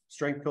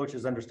 strength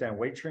coaches understand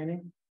weight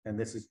training, and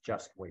this is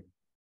just weight.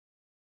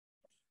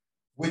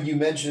 When you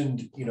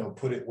mentioned,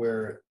 put it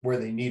where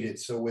they need it.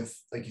 So with,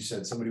 like you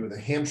said, somebody with a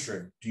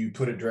hamstring, do you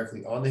put it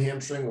directly on the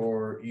hamstring,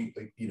 or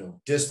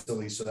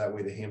distally, so that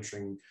way the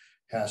hamstring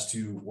has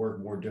to work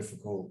more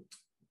difficult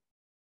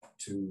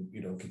to,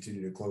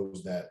 continue to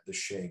close the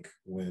shank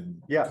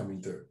when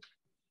coming through?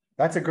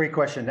 That's a great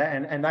question.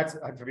 And that's,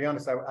 to be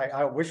honest,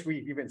 I wish we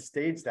even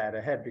staged that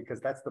ahead, because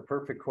that's the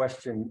perfect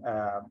question,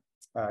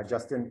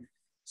 Justin.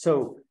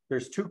 So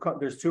there's two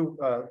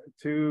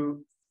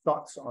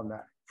thoughts on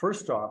that.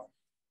 First off,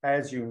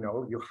 as you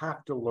know, you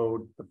have to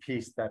load the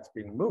piece that's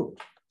being moved.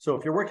 So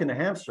if you're working the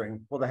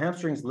hamstring, well, the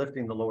hamstring's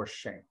lifting the lower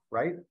shank,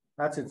 right?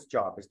 That's its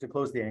job, is to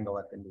close the angle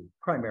at the knee,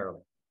 primarily.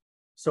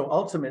 So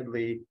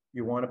ultimately,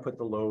 you want to put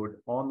the load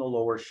on the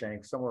lower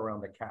shank, somewhere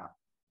around the calf.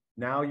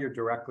 Now you're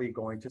directly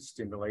going to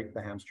stimulate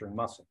the hamstring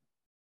muscle.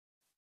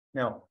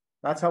 Now,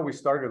 that's how we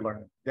started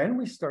learning. Then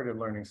we started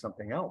learning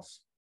something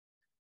else.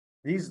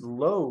 These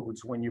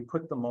loads, when you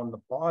put them on the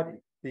body,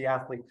 the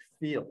athlete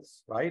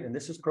feels, right? And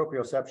this is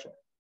proprioception.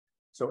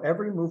 So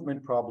every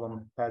movement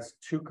problem has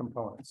two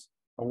components: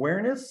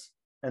 awareness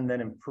and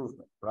then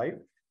improvement, right?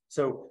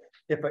 So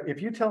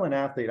if you tell an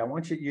athlete,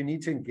 you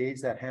need to engage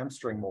that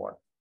hamstring more,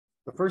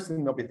 the first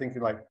thing they'll be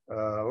thinking like,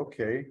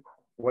 okay,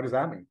 what does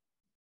that mean?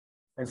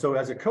 And so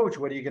as a coach,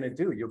 what are you going to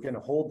do? You're going to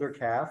hold their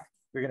calf.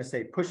 You're going to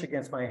say, push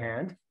against my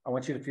hand. I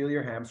want you to feel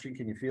your hamstring.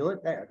 Can you feel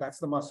it? There, that's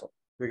the muscle.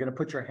 You're going to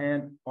put your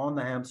hand on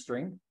the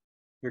hamstring.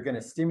 You're going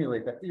to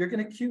stimulate that. You're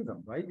going to cue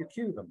them, right? You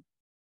cue them.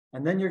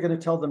 And then you're going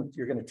to tell them,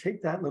 you're going to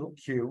take that little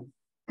cue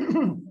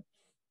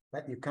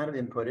that you've kind of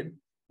inputted.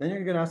 Then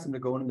you're going to ask them to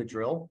go in the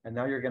drill. And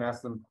now you're going to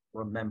ask them,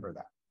 remember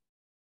that.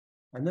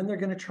 And then they're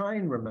going to try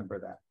and remember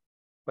that.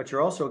 But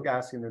you're also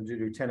asking them to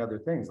do 10 other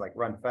things, like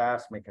run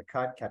fast, make a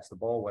cut, catch the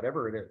ball,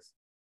 whatever it is.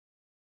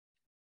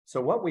 So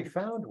what we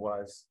found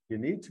was you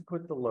need to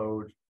put the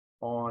load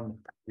on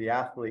the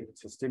athlete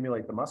to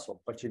stimulate the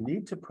muscle, but you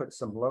need to put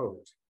some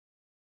load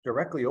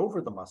directly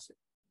over the muscle.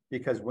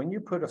 Because when you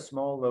put a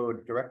small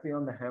load directly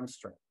on the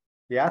hamstring,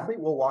 the athlete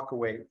will walk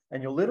away,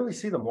 and you'll literally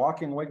see them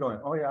walking away going,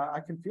 oh yeah, I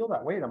can feel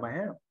that weight on my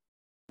ham.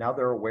 Now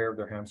they're aware of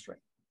their hamstring.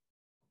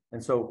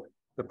 And so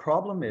the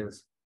problem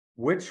is,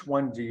 which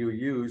one do you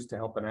use to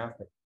help an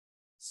athlete?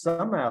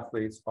 Some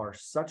athletes are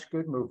such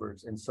good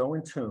movers and so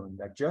in tune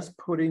that just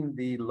putting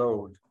the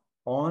load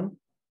on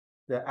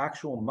the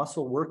actual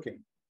muscle working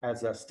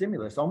as a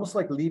stimulus, almost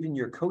like leaving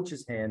your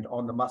coach's hand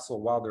on the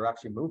muscle while they're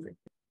actually moving,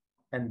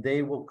 and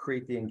they will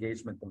create the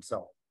engagement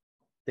themselves.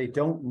 They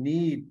don't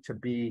need to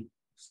be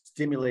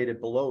stimulated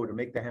below to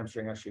make the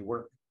hamstring actually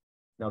work.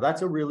 Now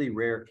that's a really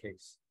rare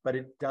case, but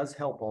it does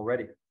help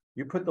already.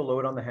 You put the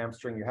load on the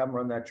hamstring, you have them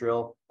run that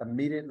drill,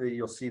 immediately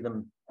you'll see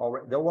them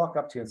already, they'll walk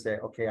up to you and say,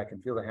 okay, I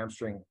can feel the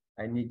hamstring.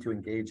 I need to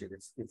engage it.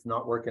 It's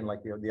not working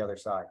like the other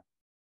side.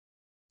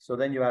 So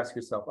then you ask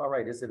yourself, all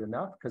right, is it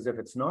enough? Because if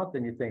it's not,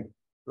 then you think,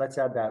 let's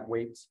add that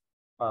weight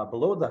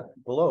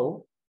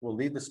below. We'll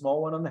leave the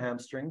small one on the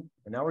hamstring.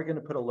 And now we're going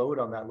to put a load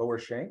on that lower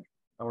shank,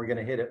 and we're going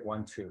to hit it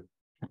 1, 2.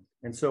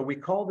 And so we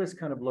call this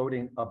kind of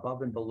loading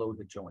above and below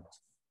the joint,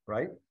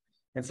 right?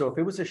 And so if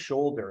it was a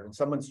shoulder and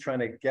someone's trying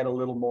to get a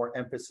little more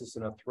emphasis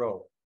in a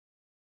throw,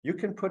 you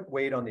can put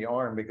weight on the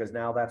arm because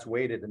now that's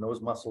weighted and those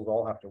muscles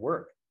all have to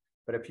work.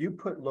 But if you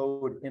put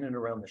load in and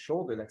around the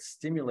shoulder that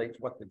stimulates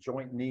what the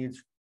joint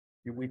needs,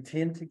 we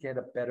tend to get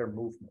a better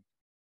movement.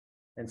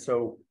 And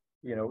so,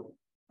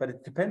 but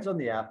it depends on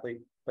the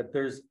athlete, but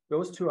there's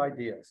those two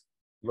ideas: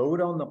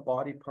 load on the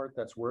body part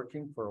that's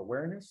working for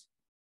awareness,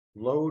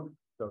 load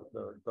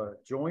the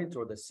joint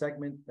or the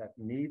segment that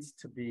needs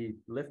to be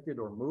lifted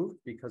or moved,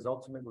 because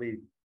ultimately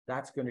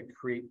that's going to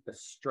create the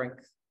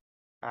strength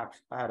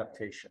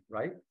adaptation,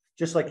 right?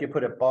 Just like you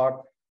put a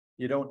bar,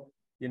 you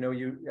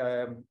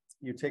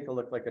take a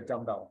look like a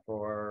dumbbell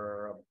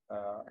for a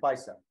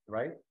bicep,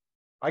 right?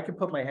 I can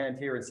put my hand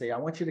here and say, I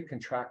want you to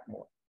contract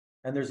more.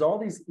 And there's all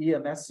these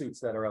EMS suits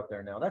that are out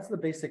there now. That's the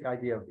basic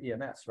idea of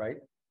EMS, right?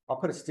 I'll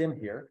put a stim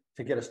here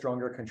to get a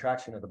stronger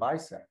contraction of the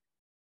bicep.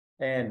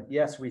 And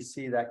yes, we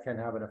see that can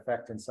have an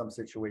effect in some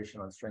situation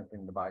on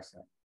strengthening the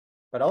bicep.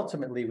 But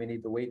ultimately, we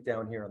need the weight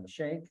down here on the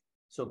shank,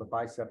 so the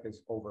bicep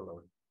is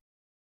overloaded.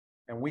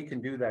 And we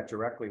can do that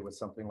directly with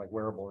something like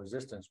wearable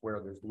resistance, where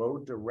there's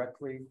load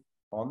directly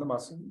on the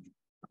muscle,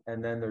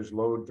 and then there's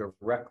load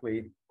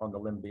directly on the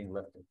limb being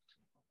lifted.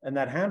 And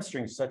that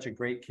hamstring is such a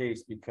great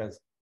case because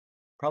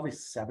probably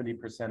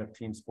 70% of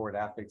team sport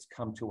athletes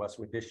come to us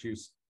with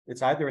issues.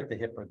 It's either at the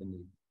hip or the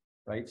knee,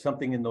 right?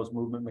 Something in those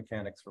movement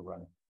mechanics for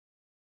running.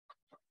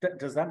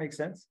 Does that make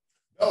sense?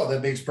 Oh,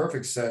 that makes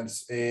perfect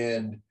sense.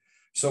 And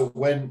so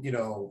when,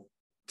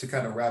 to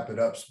kind of wrap it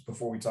up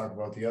before we talk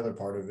about the other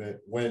part of it,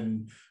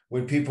 when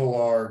people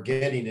are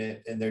getting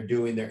it and they're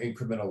doing their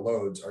incremental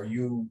loads, are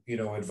you,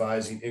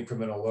 advising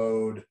incremental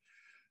load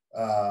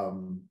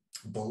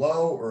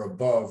below or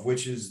above,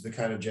 which is the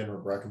kind of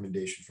general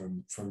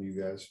recommendation from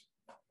you guys?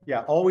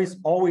 Yeah, always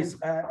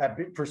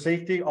for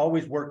safety,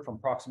 always work from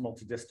proximal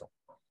to distal.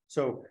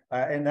 So,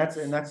 and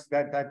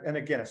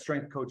again, a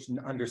strength coach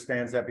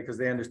understands that because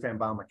they understand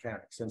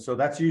biomechanics. And so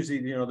that's usually,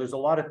 there's a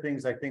lot of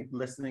things I think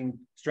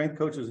strength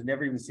coaches have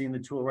never even seen the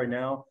tool right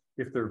now.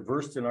 If they're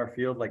versed in our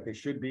field like they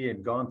should be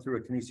and gone through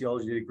a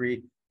kinesiology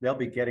degree, they'll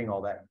be getting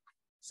all that.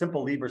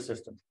 Simple lever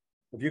system.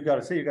 If you've got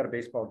to say you've got a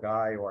baseball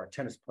guy or a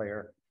tennis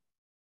player,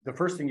 the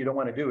first thing you don't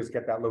want to do is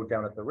get that load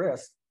down at the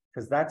wrist,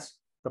 because that's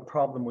the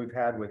problem we've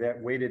had with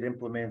that weighted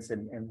implements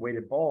and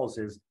weighted balls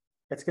is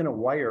it's going to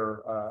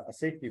wire a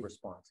safety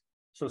response.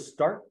 So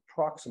start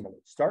proximally,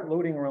 start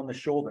loading around the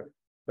shoulder.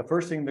 The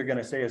first thing they're going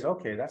to say is,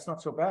 okay, that's not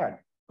so bad,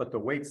 but the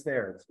weight's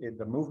there.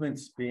 The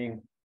movement's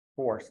being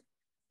forced.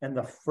 And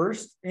the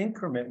first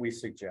increment we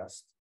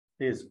suggest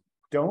is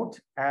don't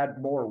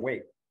add more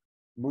weight,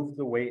 move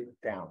the weight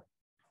down.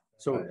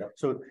 So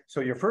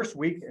your first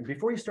week, and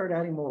before you start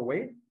adding more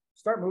weight,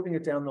 start moving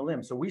it down the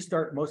limb. So we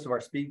start most of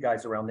our speed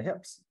guys around the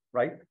hips,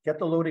 right? Get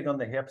the loading on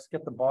the hips,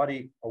 get the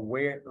body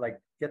aware,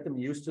 get them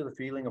used to the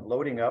feeling of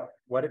loading up,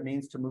 what it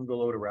means to move the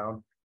load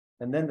around.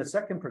 And then the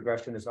second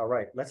progression is, all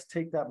right, let's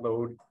take that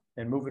load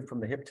and move it from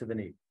the hip to the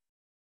knee.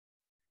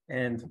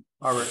 And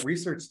our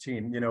research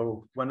team,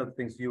 one of the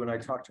things you and I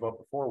talked about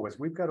before was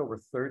we've got over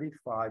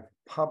 35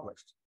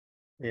 published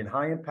in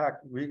high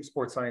impact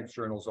sports science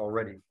journals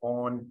already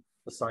on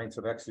the science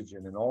of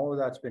exogen. And all of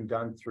that's been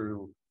done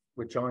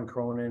with John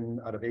Cronin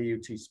out of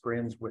AUT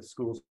Springs with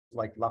schools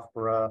like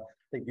Loughborough,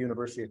 I think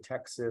University of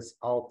Texas,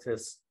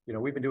 Altus.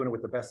 We've been doing it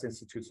with the best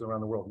institutes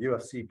around the world,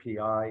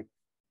 UFCPI.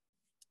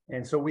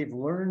 And so we've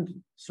learned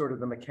sort of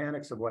the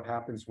mechanics of what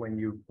happens when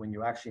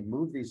you actually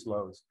move these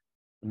loads.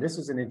 And this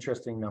is an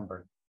interesting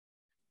number.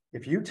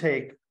 If you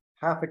take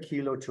half a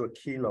kilo to a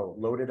kilo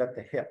loaded at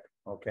the hip,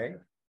 okay,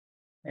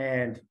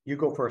 and you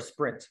go for a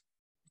sprint,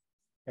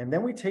 and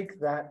then we take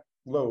that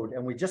load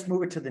and we just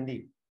move it to the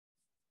knee,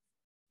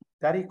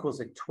 that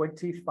equals a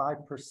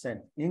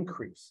 25%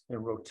 increase in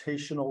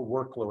rotational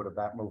workload of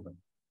that movement.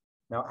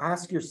 Now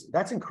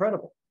that's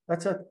incredible.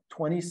 That's a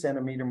 20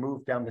 centimeter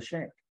move down the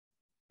shank.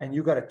 And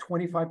you got a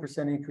 25%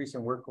 increase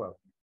in workload.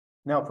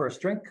 Now for a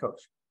strength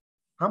coach,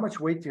 how much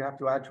weight do you have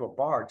to add to a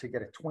bar to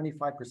get a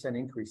 25%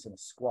 increase in a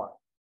squat?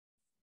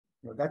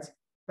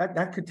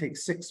 That could take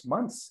 6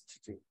 months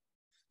to do.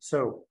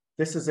 So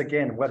this is,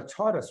 again, what it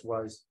taught us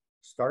was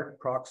start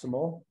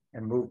proximal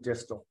and move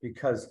distal,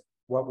 because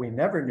what we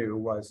never knew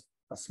was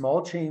a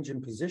small change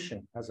in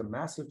position has a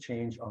massive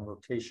change on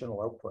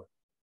rotational output,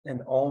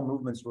 and all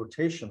movements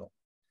rotational.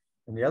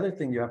 And the other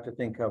thing you have to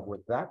think of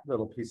with that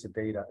little piece of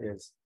data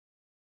is,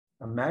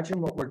 imagine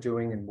what we're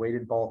doing in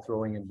weighted ball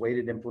throwing and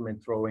weighted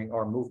implement throwing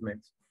or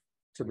movement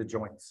to the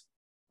joints.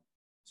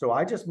 So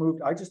I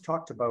just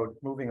talked about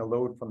moving a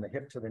load from the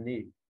hip to the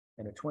knee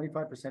and a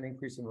 25%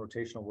 increase in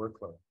rotational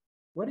workload.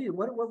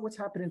 What's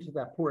happening to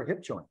that poor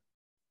hip joint?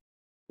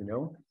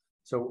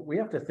 So we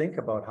have to think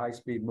about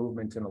high-speed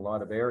movement in a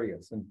lot of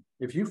areas. And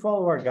if you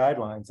follow our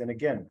guidelines, and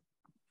again,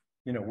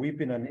 we've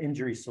been an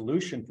injury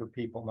solution for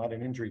people, not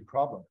an injury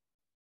problem,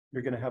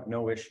 you're going to have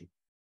no issue.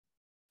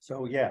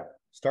 So yeah,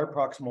 start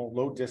proximal,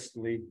 low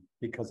distally,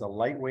 because a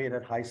lightweight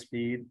at high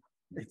speed,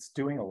 it's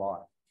doing a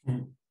lot.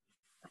 Mm-hmm.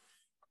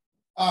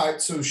 All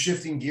right, so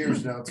shifting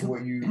gears now to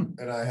what you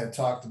and I had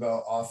talked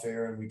about off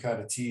air, and we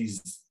kind of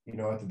teased,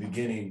 at the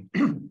beginning,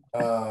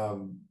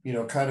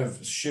 kind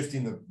of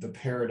shifting the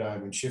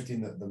paradigm and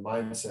shifting the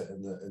mindset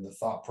and the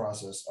thought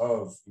process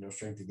of,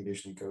 strength and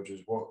conditioning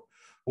coaches. What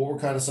were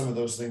kind of some of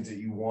those things that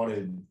you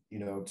wanted,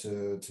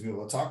 to be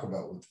able to talk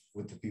about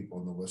with the people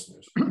and the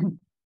listeners?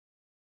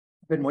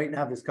 I've been waiting to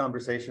have this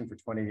conversation for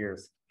 20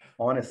 years,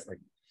 honestly.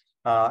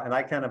 And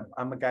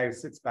I'm a guy who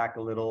sits back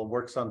a little,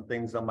 works on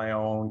things on my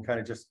own, kind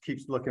of just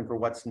keeps looking for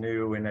what's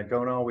new. And I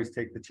don't always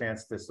take the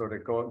chance to sort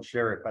of go out and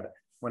share it. But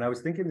when I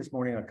was thinking this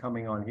morning on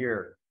coming on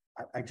here,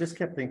 I just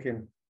kept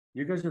thinking,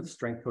 you guys are the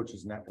Strength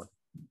Coaches Network.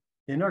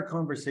 In our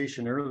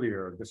conversation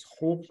earlier, this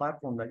whole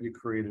platform that you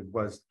created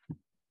was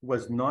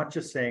not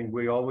just saying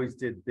we always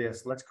did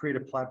this. Let's create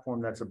a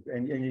platform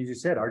and as you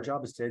said, our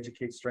job is to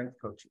educate strength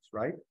coaches,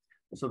 right?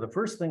 So the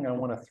first thing I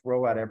want to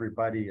throw at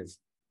everybody is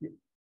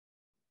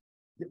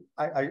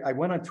I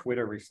went on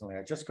Twitter recently.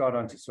 I just got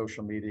onto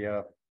social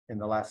media in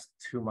the last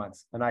 2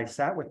 months, and I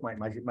sat with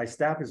my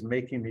staff is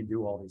making me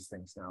do all these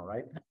things now,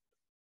 right?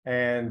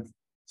 And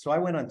so I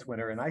went on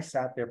Twitter and I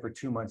sat there for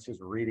 2 months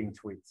just reading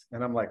tweets,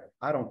 and I'm like,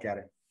 I don't get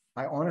it.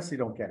 I honestly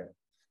don't get it.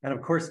 And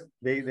of course,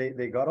 they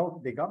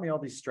got me all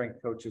these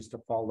strength coaches to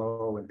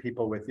follow, and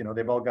people with,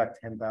 they've all got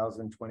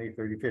 10,000, 20,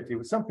 30,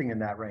 50, something in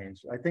that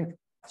range. I think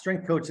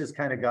strength coaches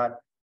kind of got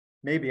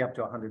maybe up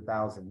to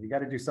 100,000. You got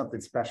to do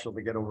something special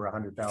to get over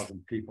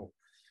 100,000 people.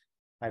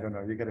 I don't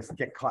know. You got to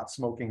get caught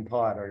smoking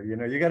pot, or, you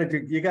got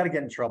to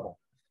get in trouble.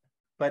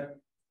 But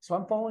so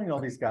I'm following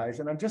all these guys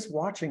and I'm just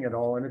watching it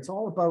all. And it's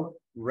all about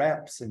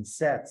reps and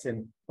sets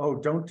and, oh,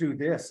 don't do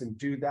this and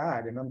do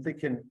that. And I'm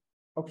thinking,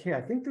 okay,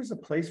 I think there's a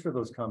place for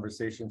those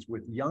conversations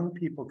with young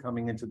people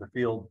coming into the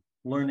field,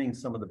 learning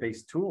some of the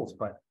base tools.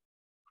 But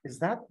is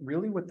that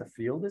really what the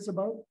field is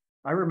about?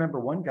 I remember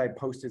one guy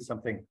posted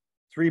something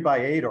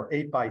 3x8 or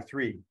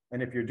 8x3.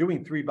 And if you're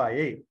doing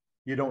 3x8,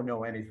 you don't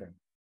know anything.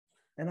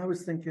 And I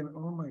was thinking,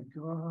 oh my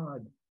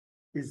God,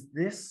 is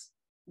this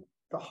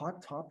the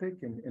hot topic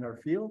in our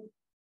field?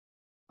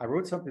 I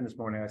wrote something this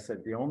morning. I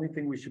said, the only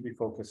thing we should be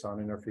focused on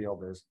in our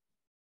field is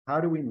how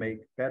do we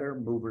make better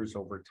movers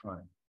over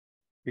time?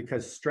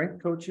 Because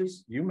strength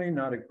coaches, you may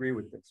not agree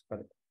with this, but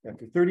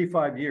after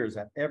 35 years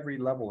at every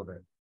level of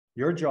it,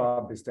 your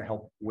job is to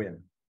help win.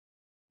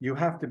 You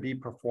have to be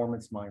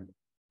performance minded.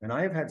 And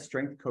I have had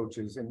strength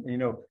coaches, and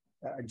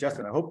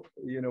Justin, I hope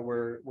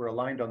we're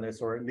aligned on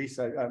this, or at least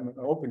I'm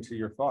open to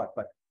your thought.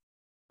 But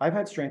I've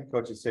had strength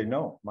coaches say,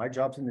 no, my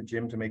job's in the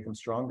gym to make them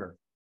stronger.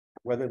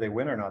 Whether they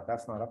win or not,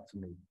 that's not up to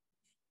me.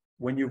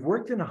 When you've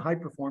worked in a high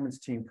performance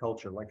team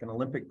culture, like an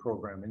Olympic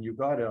program, and you've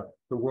got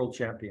the world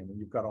champion, and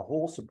you've got a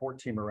whole support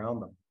team around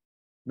them,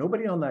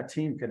 nobody on that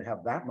team can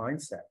have that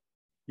mindset.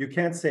 You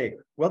can't say,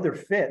 well, they're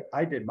fit,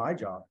 I did my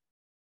job,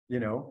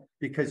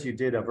 because you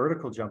did a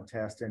vertical jump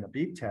test and a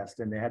beep test,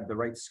 and they had the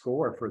right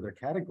score for their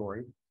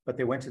category, but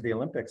they went to the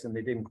Olympics and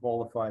they didn't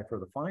qualify for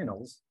the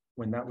finals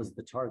when that was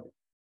the target.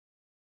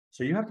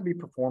 So you have to be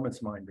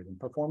performance minded, and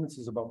performance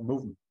is about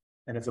movement,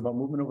 and it's about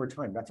movement over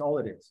time. That's all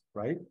it is,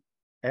 right?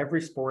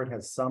 Every sport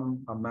has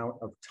some amount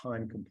of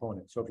time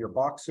component. So if you're a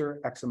boxer,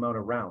 X amount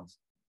of rounds.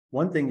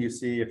 One thing you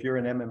see, if you're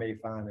an MMA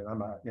fan, and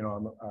I'm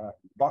a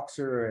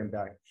boxer and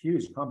a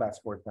huge combat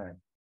sport fan,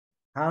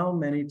 how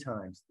many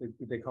times,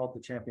 they call it the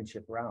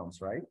championship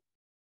rounds, right?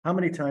 How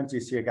many times do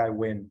you see a guy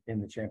win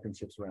in the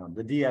championships round?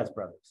 The Diaz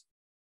brothers,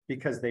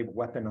 because they've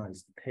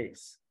weaponized the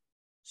pace.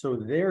 So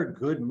they're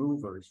good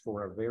movers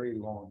for a very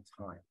long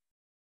time.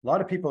 A lot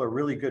of people are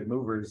really good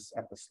movers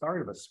at the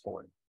start of a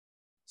sport.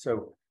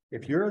 So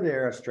if you're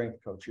there as a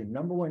strength coach, your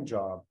number one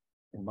job,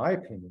 in my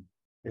opinion,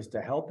 is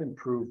to help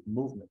improve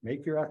movement,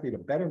 make your athlete a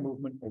better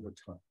movement over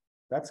time.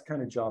 That's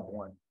kind of job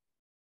one,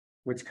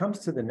 which comes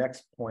to the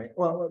next point.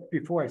 Well,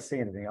 before I say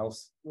anything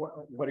else,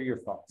 what are your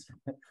thoughts?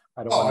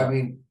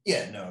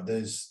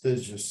 There's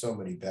just so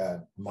many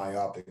bad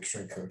myopic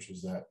strength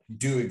coaches that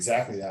do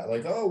exactly that.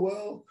 Like, oh,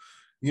 well,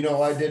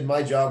 I did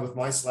my job with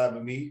my slab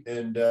of meat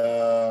and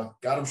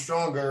got him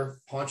stronger,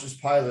 Pontius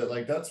Pilate.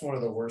 Like, that's one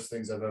of the worst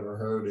things I've ever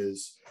heard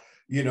is,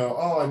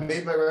 I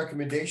made my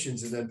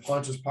recommendations and then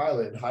Pontius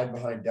Pilate and hide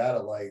behind data.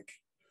 Like,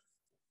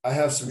 I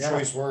have some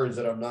choice words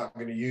that I'm not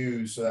going to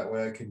use so that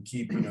way I can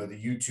keep, the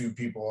YouTube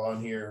people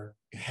on here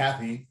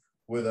happy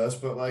with us.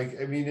 But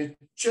it's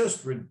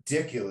just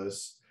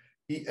ridiculous,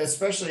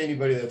 especially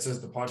anybody that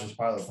says the Pontius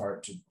Pilate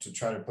part to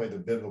try to play the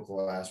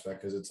biblical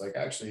aspect. Cause it's like,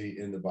 actually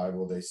in the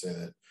Bible, they say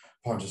that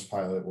Pontius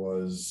Pilate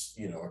was,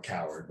 a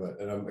coward,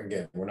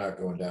 again, we're not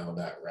going down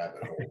that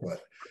rabbit hole, but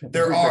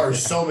there are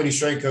so many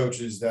strength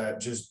coaches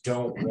that just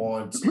don't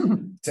want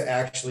to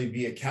actually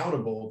be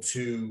accountable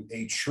to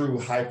a true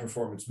high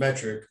performance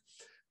metric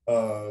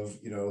of,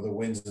 the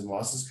wins and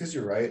losses. Cause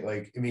you're right.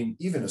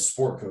 Even a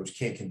sport coach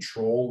can't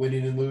control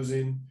winning and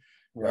losing,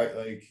 right?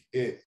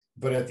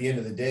 But at the end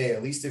of the day,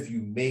 at least if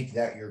you make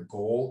that your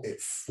goal, it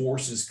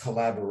forces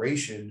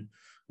collaboration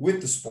with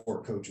the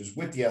sport coaches,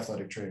 with the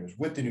athletic trainers,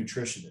 with the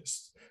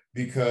nutritionists,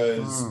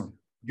 because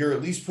you're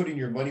at least putting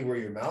your money where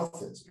your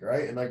mouth is,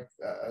 right? And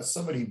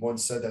somebody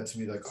once said that to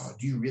me, like, oh,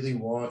 do you really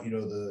want,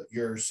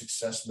 your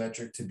success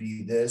metric to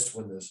be this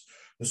when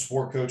the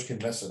sport coach can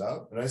mess it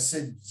up? And I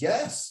said,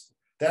 yes,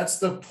 that's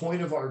the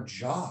point of our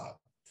job,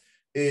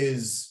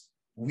 is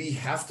we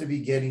have to be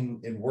getting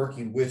and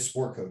working with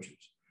sport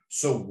coaches.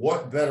 So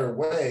what better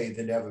way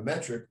than to have a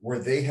metric where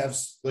they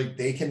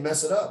can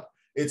mess it up?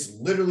 It's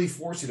literally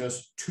forcing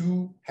us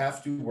to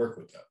have to work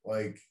with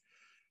them.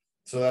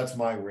 So that's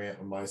my rant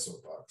on my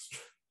soapbox.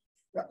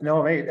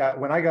 No, mate.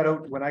 When I got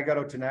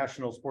out to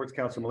National Sports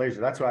Council Malaysia,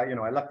 that's why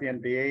I left the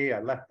NBA,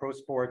 I left pro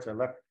sports, I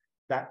left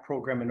that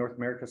program in North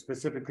America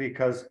specifically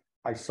because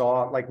I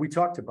saw, like we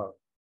talked about,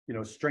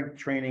 strength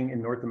training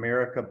in North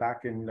America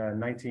back in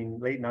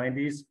late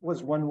 90s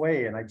was one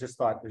way, and I just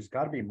thought there's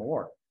got to be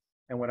more.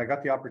 And when I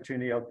got the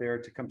opportunity out there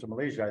to come to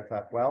Malaysia, I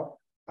thought, well,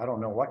 I don't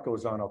know what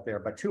goes on out there.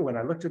 But two, when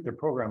I looked at their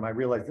program, I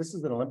realized this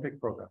is an Olympic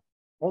program.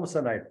 All of a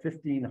sudden, I had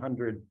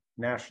 1,500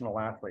 national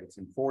athletes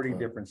in 40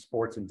 different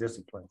sports and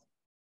disciplines.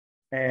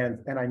 And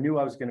I knew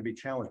I was going to be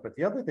challenged. But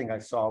the other thing I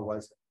saw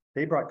was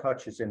they brought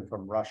coaches in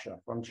from Russia,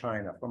 from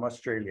China, from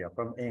Australia,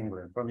 from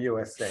England, from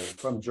USA,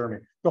 from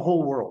Germany, the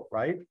whole world,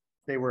 right?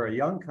 They were a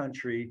young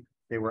country.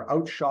 They were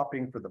out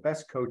shopping for the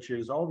best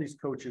coaches. All these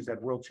coaches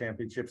at world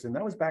championships. And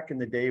that was back in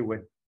the day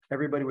when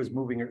everybody was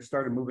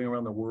started moving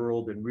around the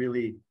world and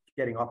really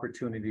getting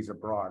opportunities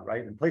abroad,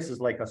 right? And places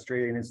like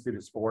Australian Institute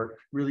of Sport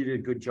really did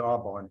a good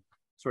job on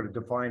sort of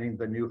defining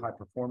the new high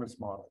performance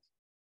models.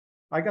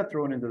 I got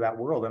thrown into that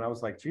world and I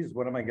was like, Jesus,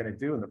 what am I going to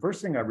do? And the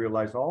first thing I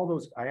realized,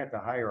 I had to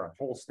hire a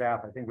whole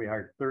staff. I think we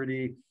hired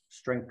 30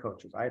 strength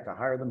coaches. I had to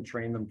hire them,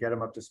 train them, get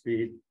them up to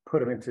speed,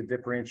 put them into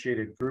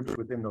differentiated groups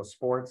within those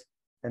sports,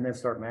 and then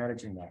start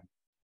managing that.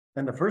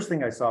 And the first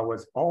thing I saw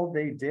was all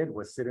they did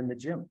was sit in the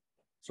gym.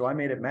 So I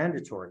made it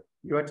mandatory.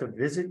 You had to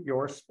visit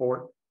your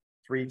sport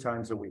 3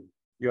 times a week.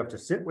 You have to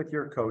sit with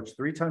your coach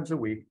 3 times a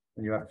week,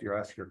 and you have to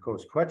ask your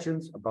coach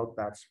questions about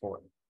that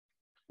sport.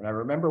 And I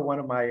remember one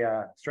of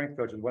my strength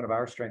coaches, one of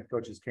our strength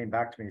coaches came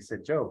back to me and he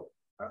said, Joe,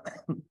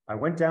 I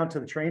went down to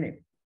the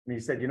training. And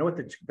he said, you know what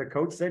the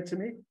coach said to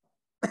me?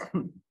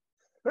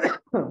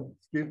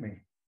 Excuse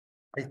me.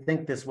 I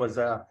think it was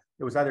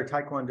either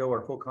Taekwondo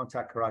or full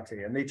contact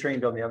karate. And they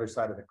trained on the other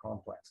side of the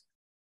complex.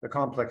 The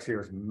complex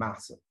here is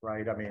massive,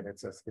 right? I mean,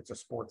 it's a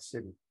sports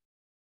city.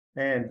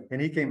 And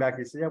he came back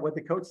and he said, yeah, what'd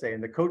the coach say?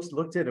 And the coach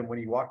looked at him when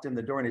he walked in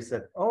the door and he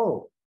said,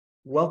 oh,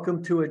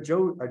 welcome to a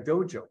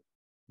dojo.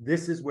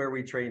 This is where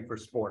we train for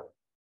sport.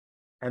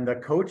 And the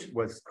coach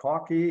was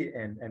cocky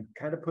and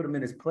kind of put him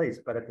in his place,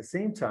 but at the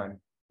same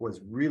time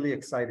was really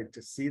excited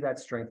to see that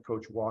strength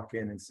coach walk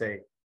in and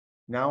say,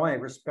 now I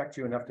respect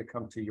you enough to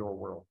come to your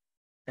world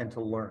and to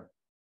learn.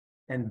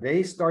 And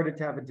they started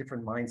to have a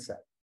different mindset.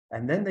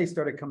 And then they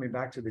started coming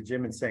back to the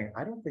gym and saying,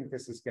 I don't think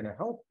this is going to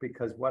help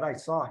because what I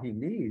saw he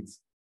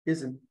needs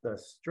isn't the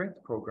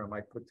strength program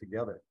I put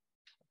together.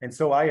 And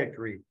so I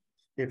agree.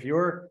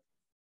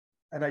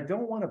 And I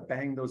don't want to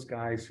bang those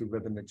guys who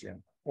live in the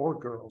gym or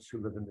girls who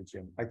live in the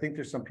gym. I think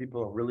there's some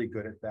people who are really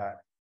good at that.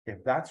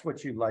 If that's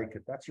what you like,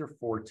 if that's your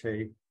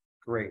forte,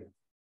 great.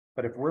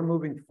 But if we're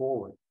moving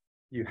forward,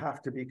 you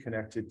have to be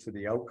connected to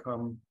the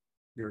outcome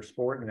your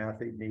sport and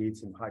athlete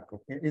needs in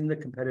the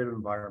competitive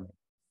environment.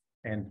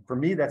 And for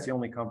me, that's the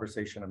only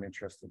conversation I'm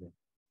interested in.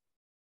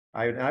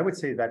 I would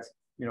say that's,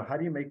 how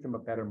do you make them a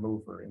better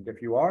mover? And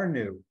if you are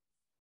new,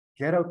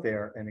 get out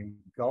there and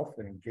engulf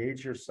and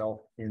engage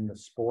yourself in the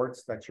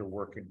sports that you're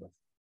working with.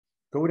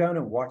 Go down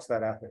and watch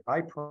that athlete.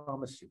 I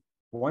promise you,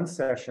 one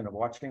session of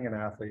watching an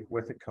athlete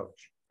with a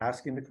coach,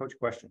 asking the coach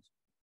questions,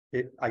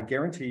 I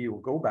guarantee you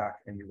will go back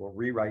and you will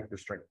rewrite your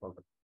strength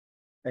program.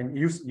 And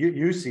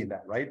you've seen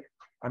that, right?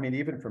 I mean,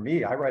 even for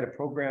me, I write a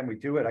program, we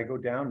do it, I go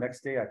down,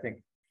 next day, I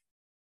think,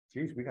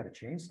 geez, we got to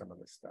change some of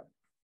this stuff.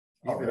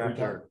 Even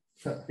after,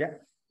 yeah,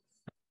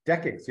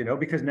 decades,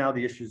 because now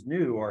the issue's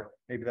new, or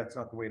maybe that's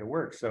not the way to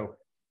work. So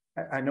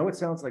I know it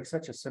sounds like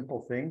such a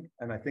simple thing.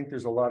 And I think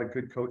there's a lot of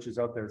good coaches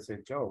out there that say,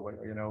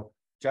 Joe,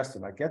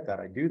 Justin, I get that,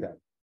 I do that.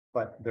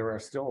 But there are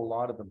still a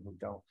lot of them who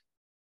don't.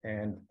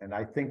 And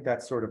I think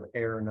that's sort of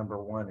error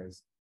number one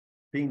is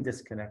being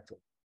disconnected,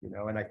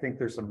 and I think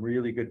there's some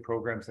really good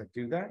programs that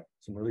do that,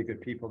 some really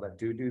good people that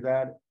do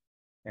that.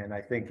 And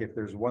I think if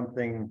there's one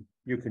thing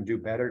you can do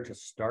better to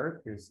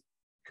start is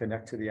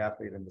connect to the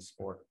athlete in the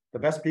sport. The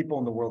best people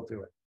in the world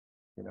do it,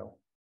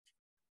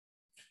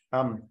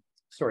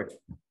 Sorry.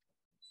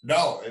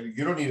 No,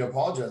 you don't need to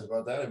apologize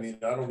about that. I mean,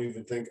 I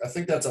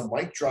think that's a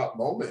mic drop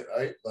moment,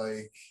 right?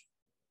 Like,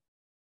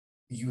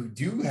 you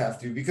do have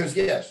to, because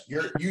yes,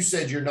 you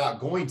said you're not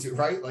going to,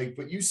 right? Like,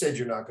 but you said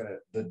you're not going to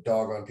the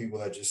dog on people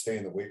that just stay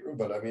in the weight room.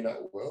 But I mean, I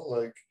will.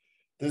 Like,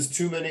 there's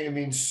too many. I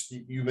mean,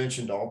 you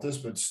mentioned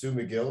Altus, but Stu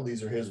McGill,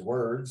 these are his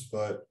words,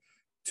 but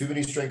too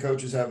many strength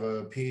coaches have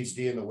a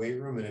PhD in the weight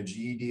room and a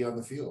GED on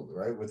the field,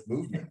 right? With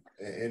movement,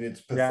 and it's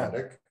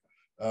pathetic.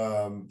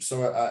 Yeah.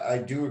 So I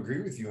do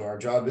agree with you. Our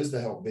job is to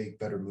help make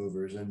better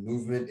movers, and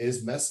movement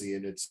is messy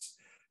and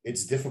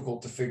it's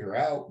difficult to figure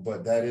out,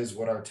 but that is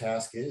what our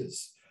task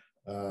is.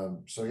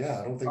 So yeah,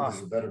 I don't think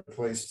there's a better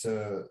place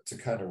to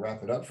kind of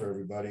wrap it up for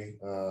everybody,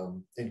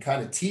 and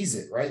kind of tease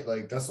it, right?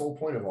 Like, that's the whole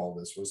point of all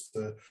this, was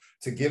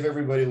to give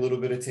everybody a little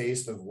bit of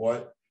taste of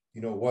what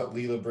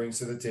Leela brings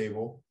to the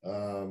table,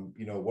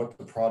 what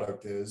the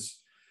product is.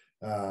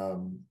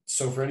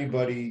 So for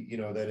anybody,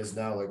 that is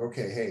now like,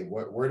 okay, hey,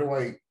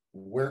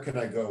 where can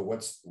I go?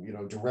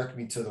 Direct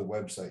me to the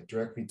website,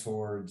 direct me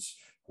towards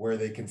where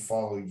they can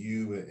follow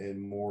you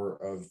and more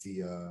of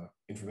the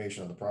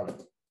information on the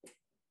product.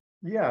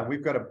 Yeah,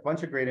 we've got a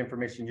bunch of great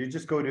information. You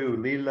just go to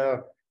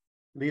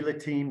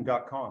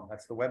leelateam.com.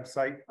 That's the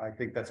website. I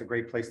think that's a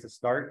great place to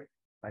start.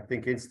 I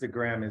think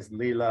Instagram is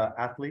Leela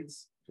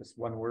Athletes, just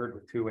one word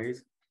with 2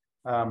 A's.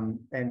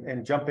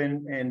 And jump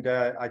in. And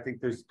I think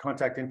there's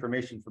contact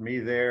information for me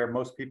there.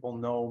 Most people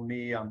know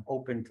me. I'm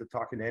open to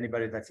talking to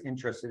anybody that's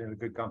interested in a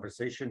good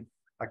conversation.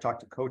 I talk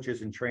to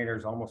coaches and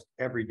trainers almost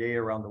every day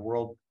around the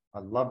world. I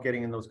love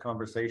getting in those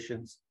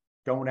conversations.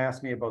 Don't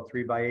ask me about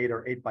 3x8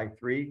 or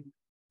 8x3.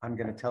 I'm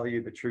going to tell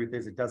you the truth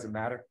is it doesn't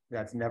matter.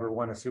 That's never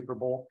won a Super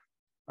Bowl.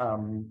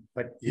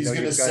 But he's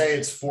going to say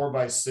it's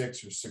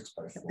 4x6 or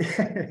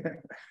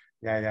 6x4.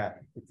 Yeah.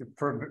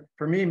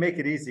 For me, make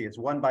it easy. It's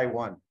 1 by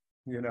 1,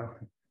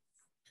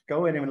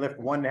 go in and lift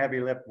one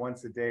heavy lift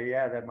once a day.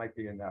 Yeah, that might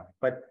be enough.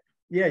 But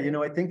yeah,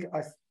 I think,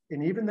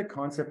 and even the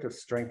concept of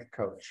strength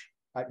coach,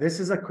 this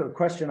is a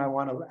question I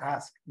want to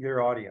ask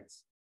your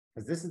audience,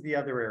 because this is the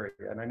other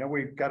area. And I know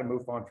we've got to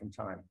move on from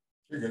time.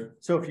 You're good.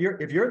 So if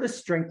you're the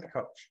strength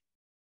coach,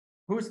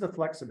 who's the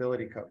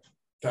flexibility coach?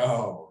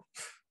 Oh,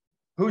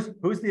 who's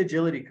the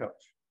agility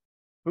coach?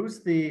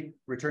 Who's the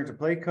return to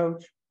play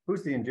coach?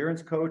 Who's the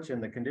endurance coach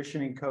and the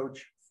conditioning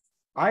coach?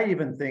 I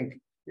even think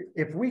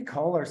if we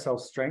call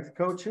ourselves strength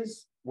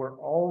coaches, we're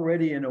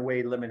already in a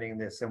way limiting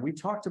this. And we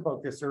talked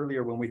about this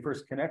earlier when we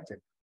first connected.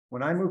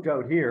 When I moved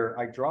out here,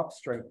 I dropped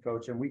strength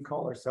coach and we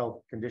call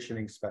ourselves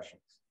conditioning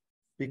specialists,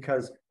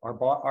 because our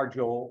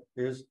goal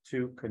is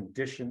to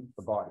condition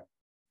the body.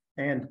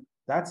 And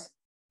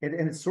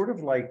it's sort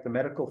of like the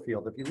medical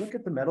field. If you look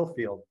at the medical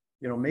field,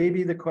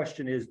 maybe the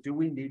question is, do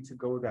we need to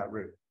go that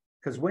route?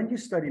 Because when you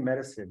study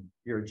medicine,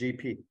 you're a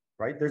GP,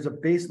 right? There's a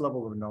base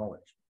level of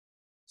knowledge.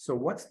 So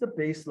what's the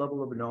base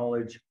level of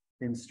knowledge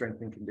in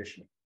strength and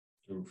conditioning?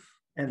 Oof.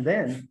 And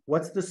then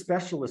what's the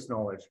specialist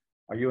knowledge?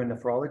 Are you a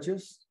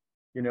nephrologist?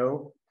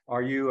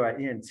 Are you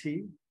an ENT?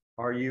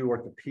 Are you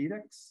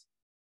orthopedics?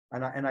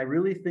 And I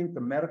really think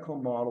the medical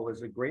model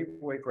is a great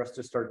way for us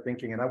to start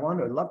thinking. And I'd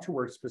love to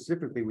work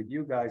specifically with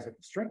you guys at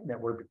the Strength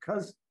Network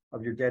because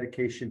of your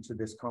dedication to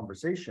this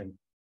conversation.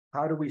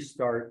 How do we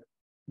start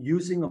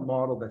using a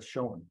model that's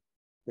shown?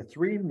 The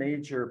three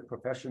major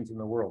professions in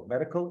the world,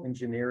 medical,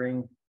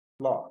 engineering,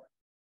 law,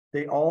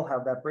 they all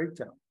have that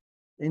breakdown.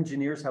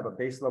 Engineers have a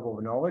base level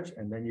of knowledge,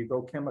 and then you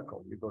go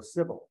chemical, you go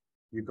civil,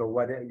 you go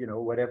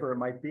whatever it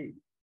might be,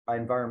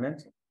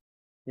 environmental.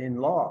 In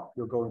law,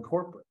 you'll go in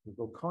corporate, you'll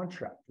go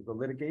contract, you'll go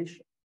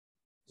litigation.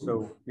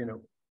 So,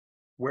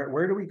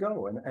 where do we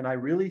go? And I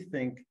really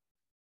think,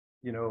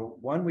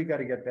 one, we got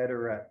to get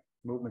better at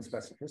movement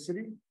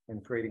specificity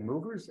and creating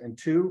movers. And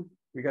two,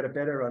 we got to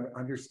better on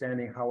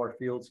understanding how our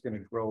field's going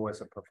to grow as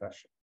a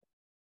profession.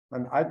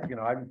 And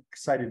I'm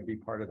excited to be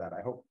part of that,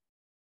 I hope.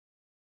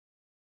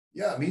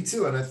 Yeah, me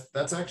too. And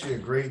that's actually a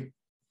great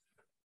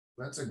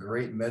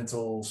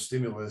mental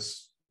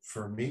stimulus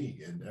for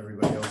me and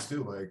everybody else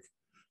too.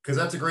 Because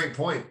that's a great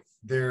point.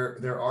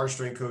 There are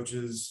strength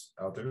coaches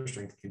out there,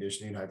 strength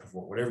conditioning, high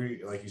performance, whatever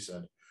like you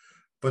said,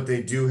 but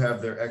they do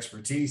have their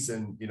expertise.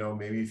 And,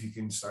 maybe if you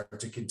can start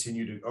to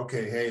continue to,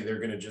 okay, hey, they're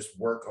going to just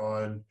work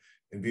on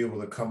and be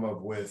able to come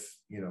up with,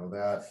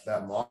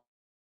 that model.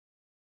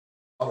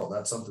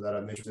 That's something that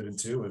I'm interested in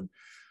too. And,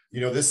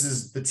 this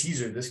is the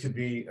teaser. This could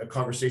be a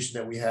conversation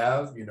that we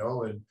have, in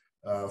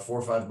 4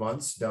 or 5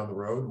 months down the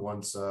road,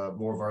 once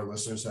more of our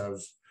listeners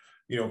have,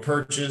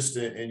 purchased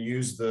and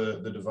used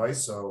the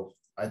device. So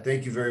I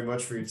thank you very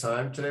much for your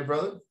time today,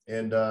 brother,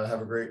 and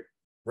have a great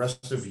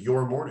rest of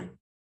your morning.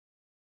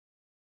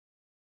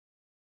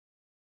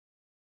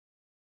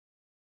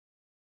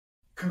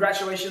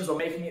 Congratulations on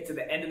making it to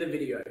the end of the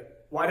video.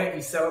 Why don't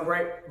you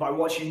celebrate by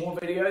watching more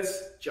videos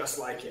just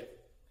like it?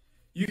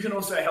 You can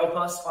also help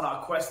us on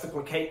our quest to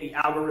placate the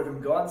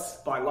algorithm gods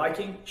by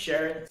liking,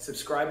 sharing,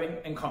 subscribing,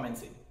 and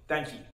commenting. Thank you.